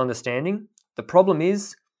big misunderstanding, the problem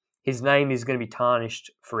is his name is going to be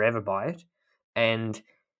tarnished forever by it. And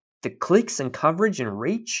the clicks and coverage and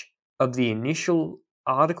reach of the initial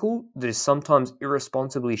article that is sometimes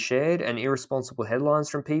irresponsibly shared and irresponsible headlines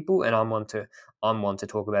from people, and I'm one to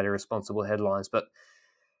talk about irresponsible headlines, but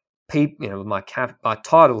people, my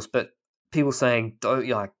titles, but people saying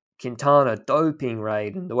like Quintana doping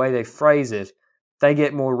raid and the way they phrase it, they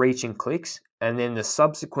get more reach and clicks, and then the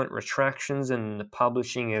subsequent retractions and the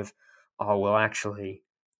publishing of, oh, well, actually,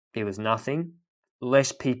 it was nothing.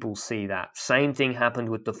 Less people see that. Same thing happened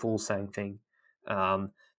with the Fuglsang thing.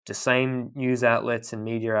 The same news outlets and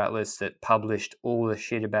media outlets that published all the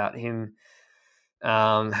shit about him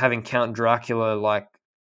having Count Dracula like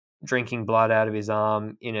drinking blood out of his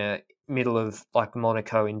arm in a middle of like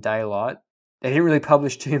Monaco in daylight. They didn't really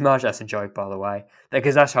publish too much. That's a joke, by the way,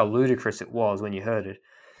 because that's how ludicrous it was when you heard it.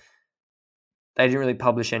 They didn't really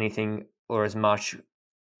publish anything or as much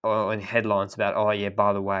or in headlines about, oh yeah,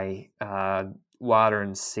 by the way, WADA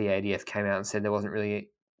and CADF came out and said there wasn't really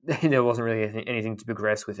anything to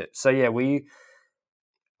progress with it. So yeah,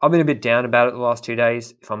 I've been a bit down about it the last 2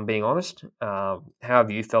 days, if I'm being honest. How have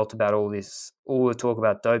you felt about all the talk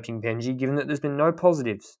about doping, Benji, given that there's been no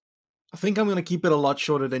positives? I think I'm going to keep it a lot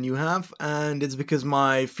shorter than you have, and it's because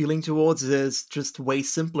my feeling towards it is just way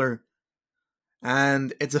simpler.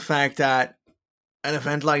 And it's a fact that an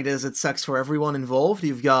event like this, it sucks for everyone involved.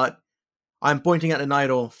 I'm pointing at the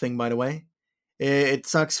Nairo thing, by the way. It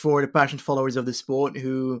sucks for the passionate followers of the sport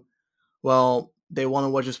who, well, they want to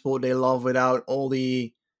watch a sport they love without all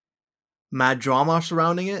the mad drama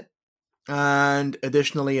surrounding it. And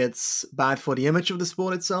additionally, it's bad for the image of the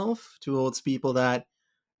sport itself towards people that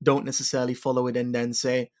don't necessarily follow it and then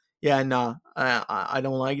say, yeah, nah, I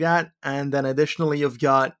don't like that. And then additionally, you've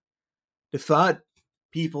got the third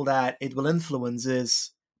people that it will influence is,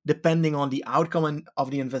 depending on the outcome of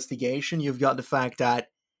the investigation, you've got the fact that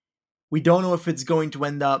we don't know if it's going to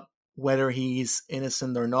end up whether he's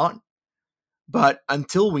innocent or not. But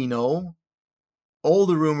until we know, all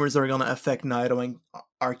the rumors are going to affect Nairo and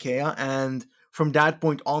Arkea. And from that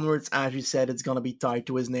point onwards, as you said, it's going to be tied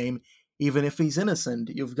to his name, even if he's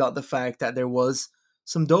innocent. You've got the fact that there was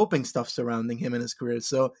some doping stuff surrounding him in his career.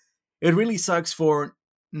 So it really sucks for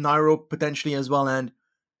Nairo potentially as well. And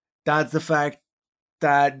that's the fact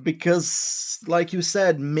that because, like you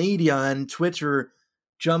said, media and Twitter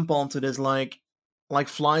jump onto this like like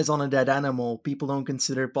flies on a dead animal. People don't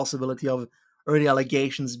consider possibility of early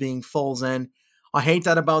allegations being false. And I hate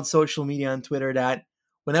that about social media and Twitter, that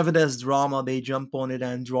whenever there's drama, they jump on it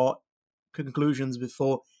and draw conclusions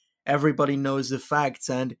before everybody knows the facts.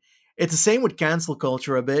 And it's the same with cancel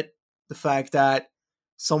culture a bit. The fact that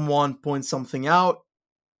someone points something out,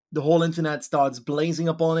 the whole internet starts blazing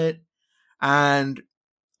upon it, and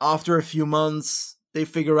after a few months, they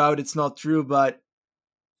figure out it's not true, but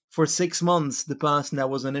for 6 months, the person that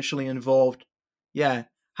was initially involved,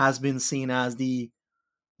 has been seen as the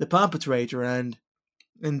perpetrator. And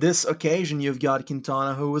in this occasion, you've got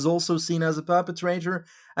Quintana, who was also seen as a perpetrator,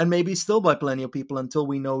 and maybe still by plenty of people until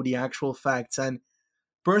we know the actual facts. And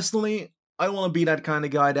personally, I don't want to be that kind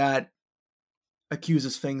of guy that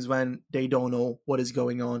accuses things when they don't know what is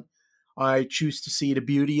going on. I choose to see the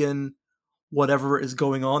beauty in whatever is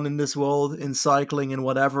going on in this world, in cycling and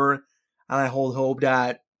whatever, and I hold hope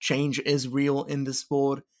that change is real in the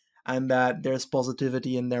sport and that there's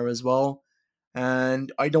positivity in there as well.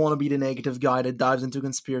 And I don't want to be the negative guy that dives into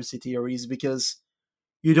conspiracy theories, because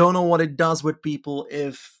you don't know what it does with people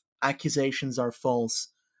if accusations are false.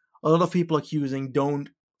 A lot of people accusing don't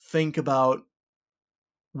think about,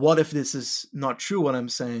 what if this is not true, what I'm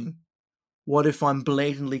saying? What if I'm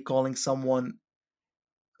blatantly calling someone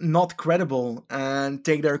not credible and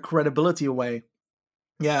take their credibility away?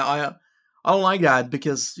 Yeah, I don't like that,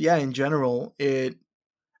 because in general it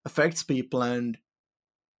affects people, and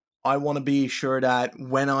I want to be sure that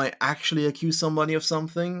when I actually accuse somebody of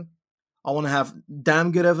something, I want to have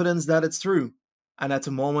damn good evidence that it's true. And at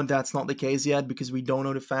the moment, that's not the case yet, because we don't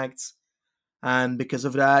know the facts. And because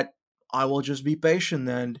of that, I will just be patient,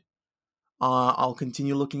 and I'll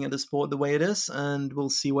continue looking at the sport the way it is, and we'll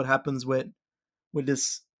see what happens with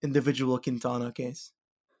this individual Quintana case.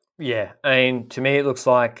 Yeah, I mean, to me, it looks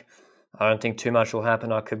like I don't think too much will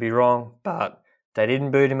happen. I could be wrong, but they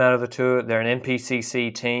didn't boot him out of the tour. They're an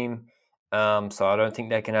NPCC team, so I don't think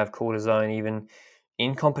they can have cortisone even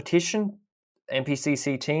in competition.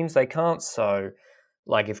 NPCC teams, they can't. So,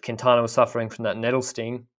 like, if Quintana was suffering from that nettle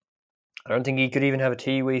sting, I don't think he could even have a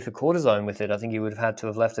TUE for cortisone with it. I think he would have had to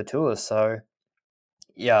have left the tour. So,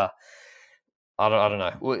 yeah, I don't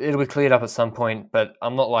know. Well, it'll be cleared up at some point, but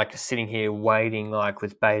I'm not like sitting here waiting like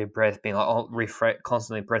with bated breath, being like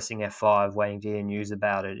constantly pressing F5, waiting to hear news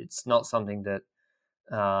about it. It's not something that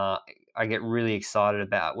I get really excited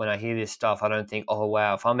about. When I hear this stuff, I don't think, oh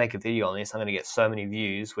wow, if I make a video on this, I'm going to get so many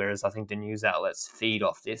views. Whereas I think the news outlets feed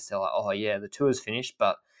off this. They're like, oh yeah, the tour's finished,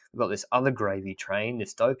 but we've got this other gravy train,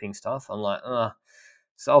 this doping stuff. I'm like,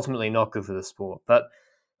 it's ultimately not good for the sport. But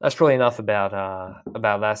that's probably enough about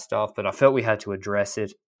that stuff. But I felt we had to address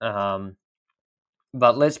it.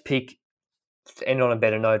 But let's pick, to end on a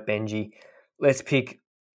better note, Benji. Let's pick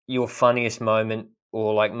your funniest moment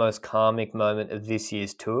or like most karmic moment of this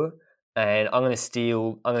year's tour. And I'm going to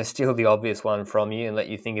steal the obvious one from you and let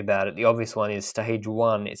you think about it. The obvious one is stage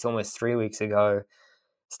 1. It's almost 3 weeks ago.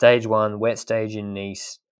 Stage 1, wet stage in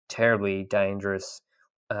Nice, terribly dangerous.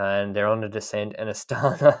 And they're on a descent, and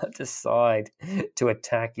Astana decide to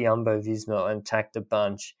attack Jumbo-Visma and attack the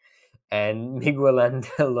bunch. And Miguel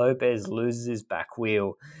Angel Lopez loses his back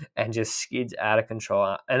wheel and just skids out of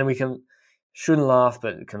control. And we shouldn't laugh,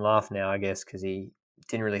 but can laugh now, I guess, because he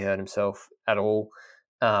didn't really hurt himself at all,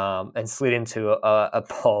 and slid into a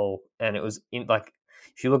pole. And it was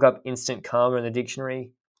if you look up instant karma in the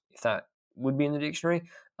dictionary, if that would be in the dictionary,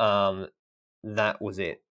 that was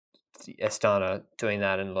it. Astana doing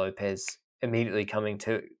that, and Lopez immediately coming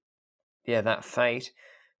to that fate,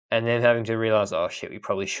 and then having to realize, oh shit, we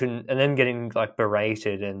probably shouldn't, and then getting like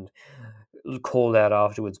berated and called out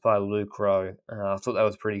afterwards by Luke Rowe. I thought that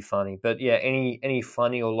was pretty funny. But yeah, any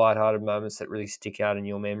funny or lighthearted moments that really stick out in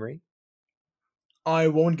your memory? I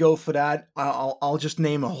won't go for that. I'll just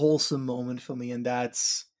name a wholesome moment for me, and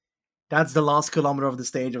that's the last kilometer of the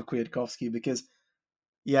stage of Kwiatkowski, because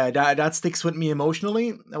that sticks with me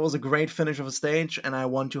emotionally. That was a great finish of a stage, and I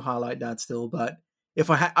want to highlight that still. But if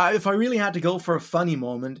I really had to go for a funny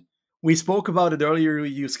moment, we spoke about it earlier.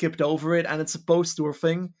 You skipped over it, and it's a post-tour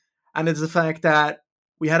thing, and it's the fact that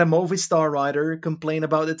we had a Movistar rider complain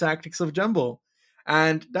about the tactics of Jumbo,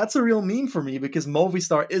 and that's a real meme for me, because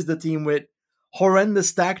Movistar is the team with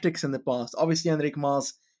horrendous tactics in the past. Obviously, Enric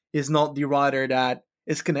Mas is not the rider that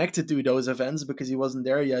is connected to those events because he wasn't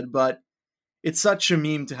there yet, but it's such a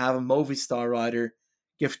meme to have a Movistar rider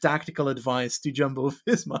give tactical advice to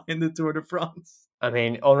Jumbo-Visma in the Tour de France. I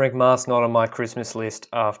mean, Enric Mas not on my Christmas list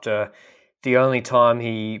after the only time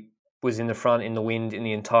he was in the front in the wind in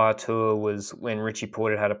the entire tour was when Richie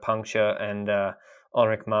Porte had a puncture, and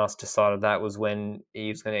Enric Mas decided that was when he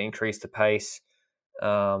was going to increase the pace.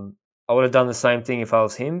 I would have done the same thing if I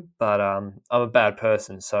was him, but I'm a bad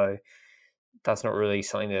person, so that's not really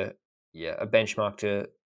something a benchmark to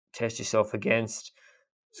test yourself against.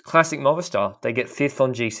 It's classic Movistar. They get 5th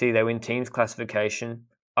on GC. They win teams classification.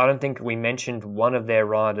 I don't think we mentioned one of their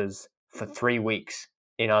riders for 3 weeks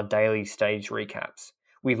in our daily stage recaps.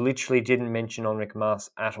 We literally didn't mention Enric Mas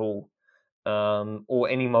at all, or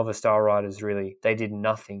any Movistar riders really. They did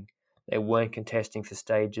nothing. They weren't contesting for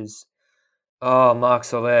stages. Oh, Marc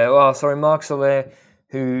Soler. Oh, sorry, Marc Soler,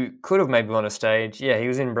 who could have maybe won a stage. Yeah, he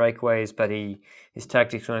was in breakaways, but his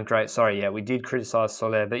tactics weren't great. Sorry, yeah, we did criticise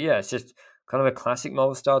Soler, but yeah, it's just kind of a classic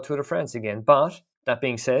Movistar Tour de France again. But that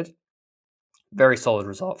being said, very solid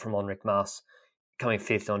result from Enric Mas, coming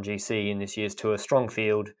 5th on GC in this year's tour. Strong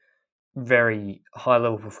field, very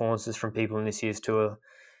high-level performances from people in this year's tour.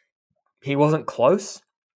 He wasn't close.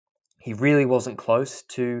 He really wasn't close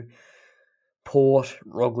to Port,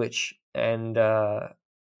 Roglic, and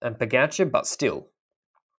Pogacar, but still,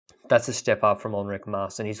 that's a step up from Enric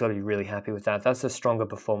Mas, and he's got to be really happy with that. That's a stronger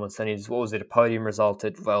performance than his, a podium result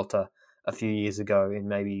at Vuelta a few years ago in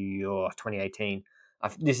maybe 2018.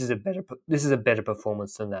 This is a better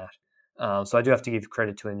performance than that. So I do have to give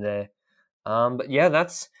credit to him there. But yeah,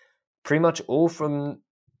 that's pretty much all from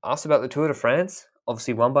us about the Tour de France.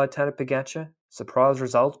 Obviously won by Tadej Pogacar. Surprise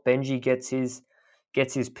result. Benji gets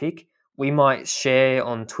his pick. We might share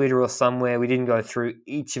on Twitter or somewhere. We didn't go through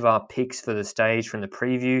each of our picks for the stage from the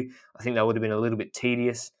preview. I think that would have been a little bit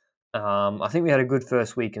tedious. I think we had a good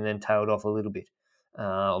first week and then tailed off a little bit.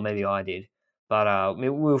 Or maybe I did. But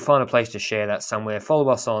we'll find a place to share that somewhere. Follow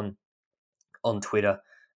us on Twitter.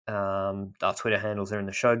 Our Twitter handles are in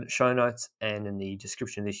the show notes and in the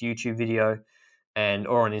description of this YouTube video,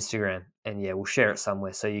 or on Instagram. And yeah, we'll share it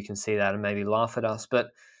somewhere so you can see that and maybe laugh at us.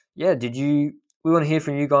 But yeah, we want to hear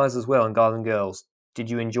from you guys as well, and guys and girls. Did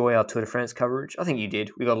you enjoy our Tour de France coverage? I think you did.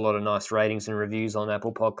 We got a lot of nice ratings and reviews on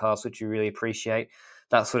Apple Podcasts, which we really appreciate.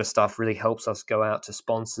 That sort of stuff really helps us go out to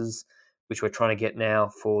sponsors, which we're trying to get now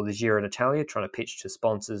for the Giro d'Italia, trying to pitch to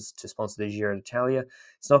sponsors to sponsor the Giro d'Italia.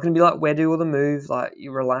 It's not going to be like Where Do All the Move, like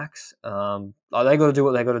you relax. They got to do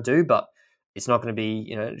what they got to do, but it's not going to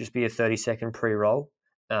be, just be a 30-second pre-roll.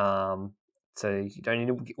 So you don't need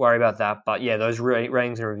to worry about that. But yeah, those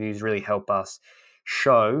ratings and reviews really help us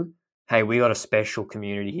show, hey, we got a special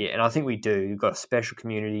community here. And I think we do. We've got a special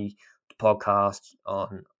community podcast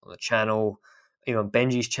on the channel. On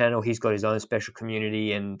Benji's channel, he's got his own special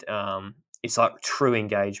community, and it's like true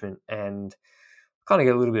engagement. And I kind of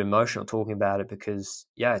get a little bit emotional talking about it because,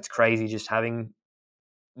 yeah, it's crazy just having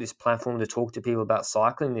this platform to talk to people about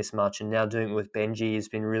cycling this much, and now doing it with Benji has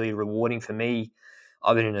been really rewarding for me.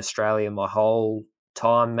 I've been in Australia my whole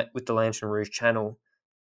time with the Lantern Rouge channel,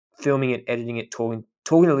 filming it, editing it, talking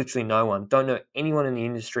to literally no one. Don't know anyone in the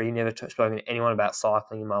industry, never spoken to anyone about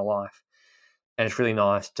cycling in my life. And it's really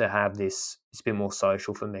nice to have this. It's a bit more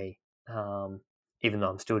social for me, even though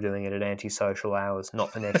I'm still doing it at antisocial hours.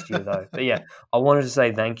 Not for next year, though. But yeah, I wanted to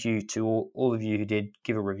say thank you to all of you who did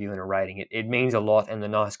give a review and a rating. It means a lot, and the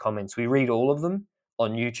nice comments. We read all of them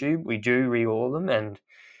on YouTube. We do read all of them, and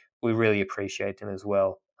we really appreciate them as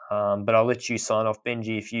well. But I'll let you sign off,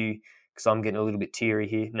 Benji, because I'm getting a little bit teary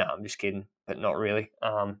here. No, I'm just kidding, but not really.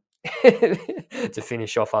 To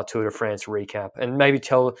finish off our Tour de France recap, and maybe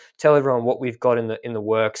tell everyone what we've got in the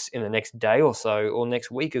works in the next day or so, or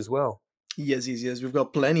next week as well. Yes. We've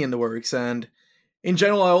got plenty in the works, and in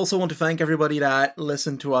general, I also want to thank everybody that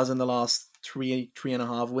listened to us in the last three and a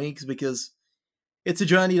half weeks, because it's a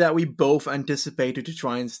journey that we both anticipated to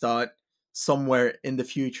try and start somewhere in the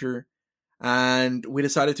future, and we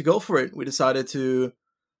decided to go for it.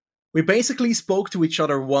 We basically spoke to each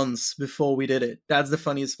other once before we did it. That's the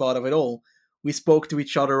funniest part of it all. We spoke to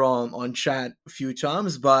each other on chat a few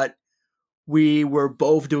times, but we were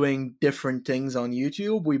both doing different things on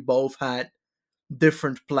YouTube. We both had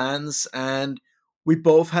different plans, and we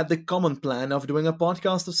both had the common plan of doing a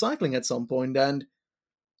podcast of cycling at some point. And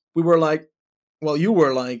we were like, well, you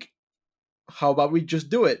were like, how about we just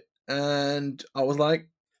do it? And I was like,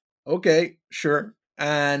 okay, sure.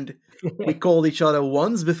 And we called each other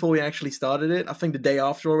once before we actually started it. I think the day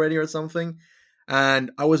after already or something.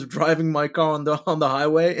 And I was driving my car on the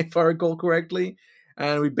highway, if I recall correctly.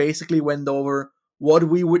 And we basically went over what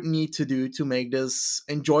we would need to do to make this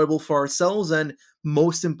enjoyable for ourselves, and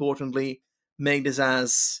most importantly, make this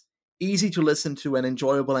as easy to listen to and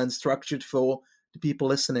enjoyable and structured for the people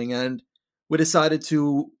listening. And we decided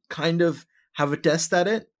to kind of have a test at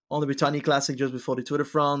it on the Britannia Classic just before the Tour de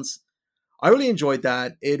France. I really enjoyed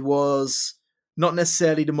that. It was not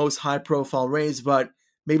necessarily the most high-profile race, but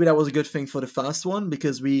maybe that was a good thing for the first one,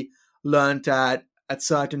 because we learned that at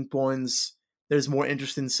certain points there's more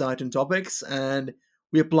interest in certain topics. And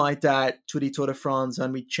we applied that to the Tour de France,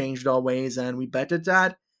 and we changed our ways and we bettered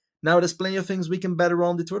that. Now there's plenty of things we can better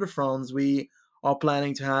on the Tour de France. We are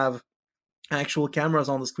planning to have actual cameras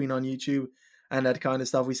on the screen on YouTube and that kind of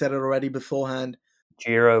stuff. We said it already beforehand.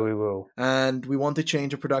 Giro, we will. And we want to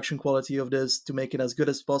change the production quality of this to make it as good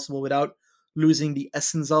as possible without losing the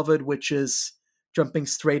essence of it, which is jumping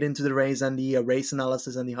straight into the race and the race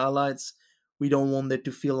analysis and the highlights. We don't want it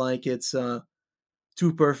to feel like it's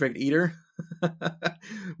too perfect either.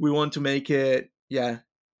 We want to make it,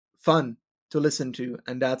 fun to listen to.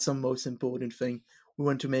 And that's the most important thing. We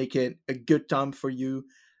want to make it a good time for you.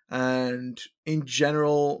 And in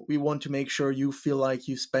general, we want to make sure you feel like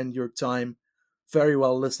you spend your time very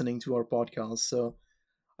well listening to our podcast. So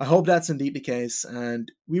I hope that's indeed the case.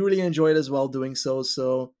 And we really enjoyed as well doing so.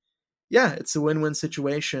 So yeah, it's a win-win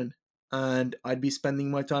situation. And I'd be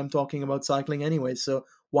spending my time talking about cycling anyway. So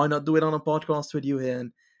why not do it on a podcast with you here?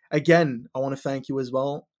 And again, I want to thank you as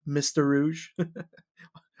well, Mr. Rouge.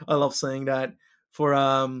 I love saying that for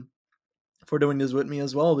doing this with me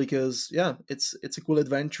as well, because yeah, it's a cool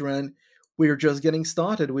adventure and we're just getting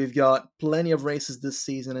started. We've got plenty of races this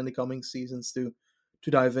season and the coming seasons to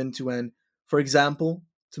dive into. And for example,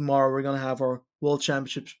 tomorrow we're going to have our World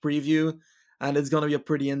Championships preview, and it's going to be a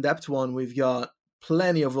pretty in-depth one. We've got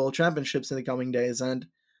plenty of World Championships in the coming days, and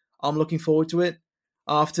I'm looking forward to it.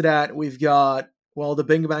 After that, we've got, the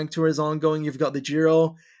Bing Bang Tour is ongoing. You've got the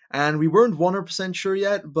Giro, and we weren't 100% sure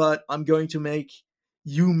yet, but I'm going to make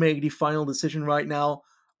you make the final decision right now.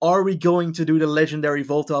 Are we going to do the legendary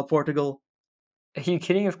Volta of Portugal? Are you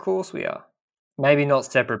kidding? Of course we are. Maybe not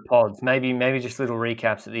separate pods. Maybe just little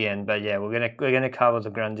recaps at the end. But yeah, we're gonna cover the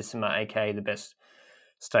Grandissima, aka the best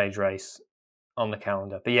stage race on the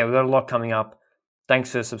calendar. But yeah, we've got a lot coming up.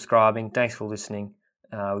 Thanks for subscribing. Thanks for listening.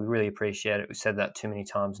 We really appreciate it. We've said that too many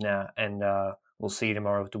times now, and we'll see you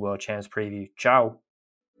tomorrow with the World Champs preview. Ciao.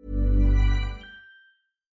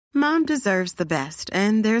 Mom deserves the best,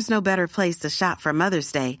 and there's no better place to shop for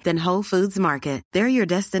Mother's Day than Whole Foods Market. They're your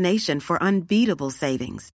destination for unbeatable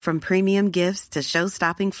savings, from premium gifts to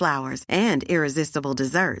show-stopping flowers and irresistible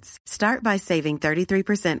desserts. Start by saving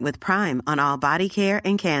 33% with Prime on all body care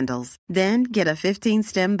and candles. Then get a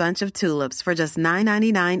 15-stem bunch of tulips for just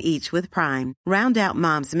 $9.99 each with Prime. Round out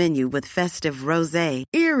Mom's menu with festive rosé,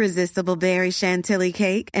 irresistible berry chantilly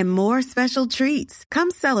cake, and more special treats.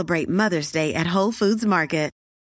 Come celebrate Mother's Day at Whole Foods Market.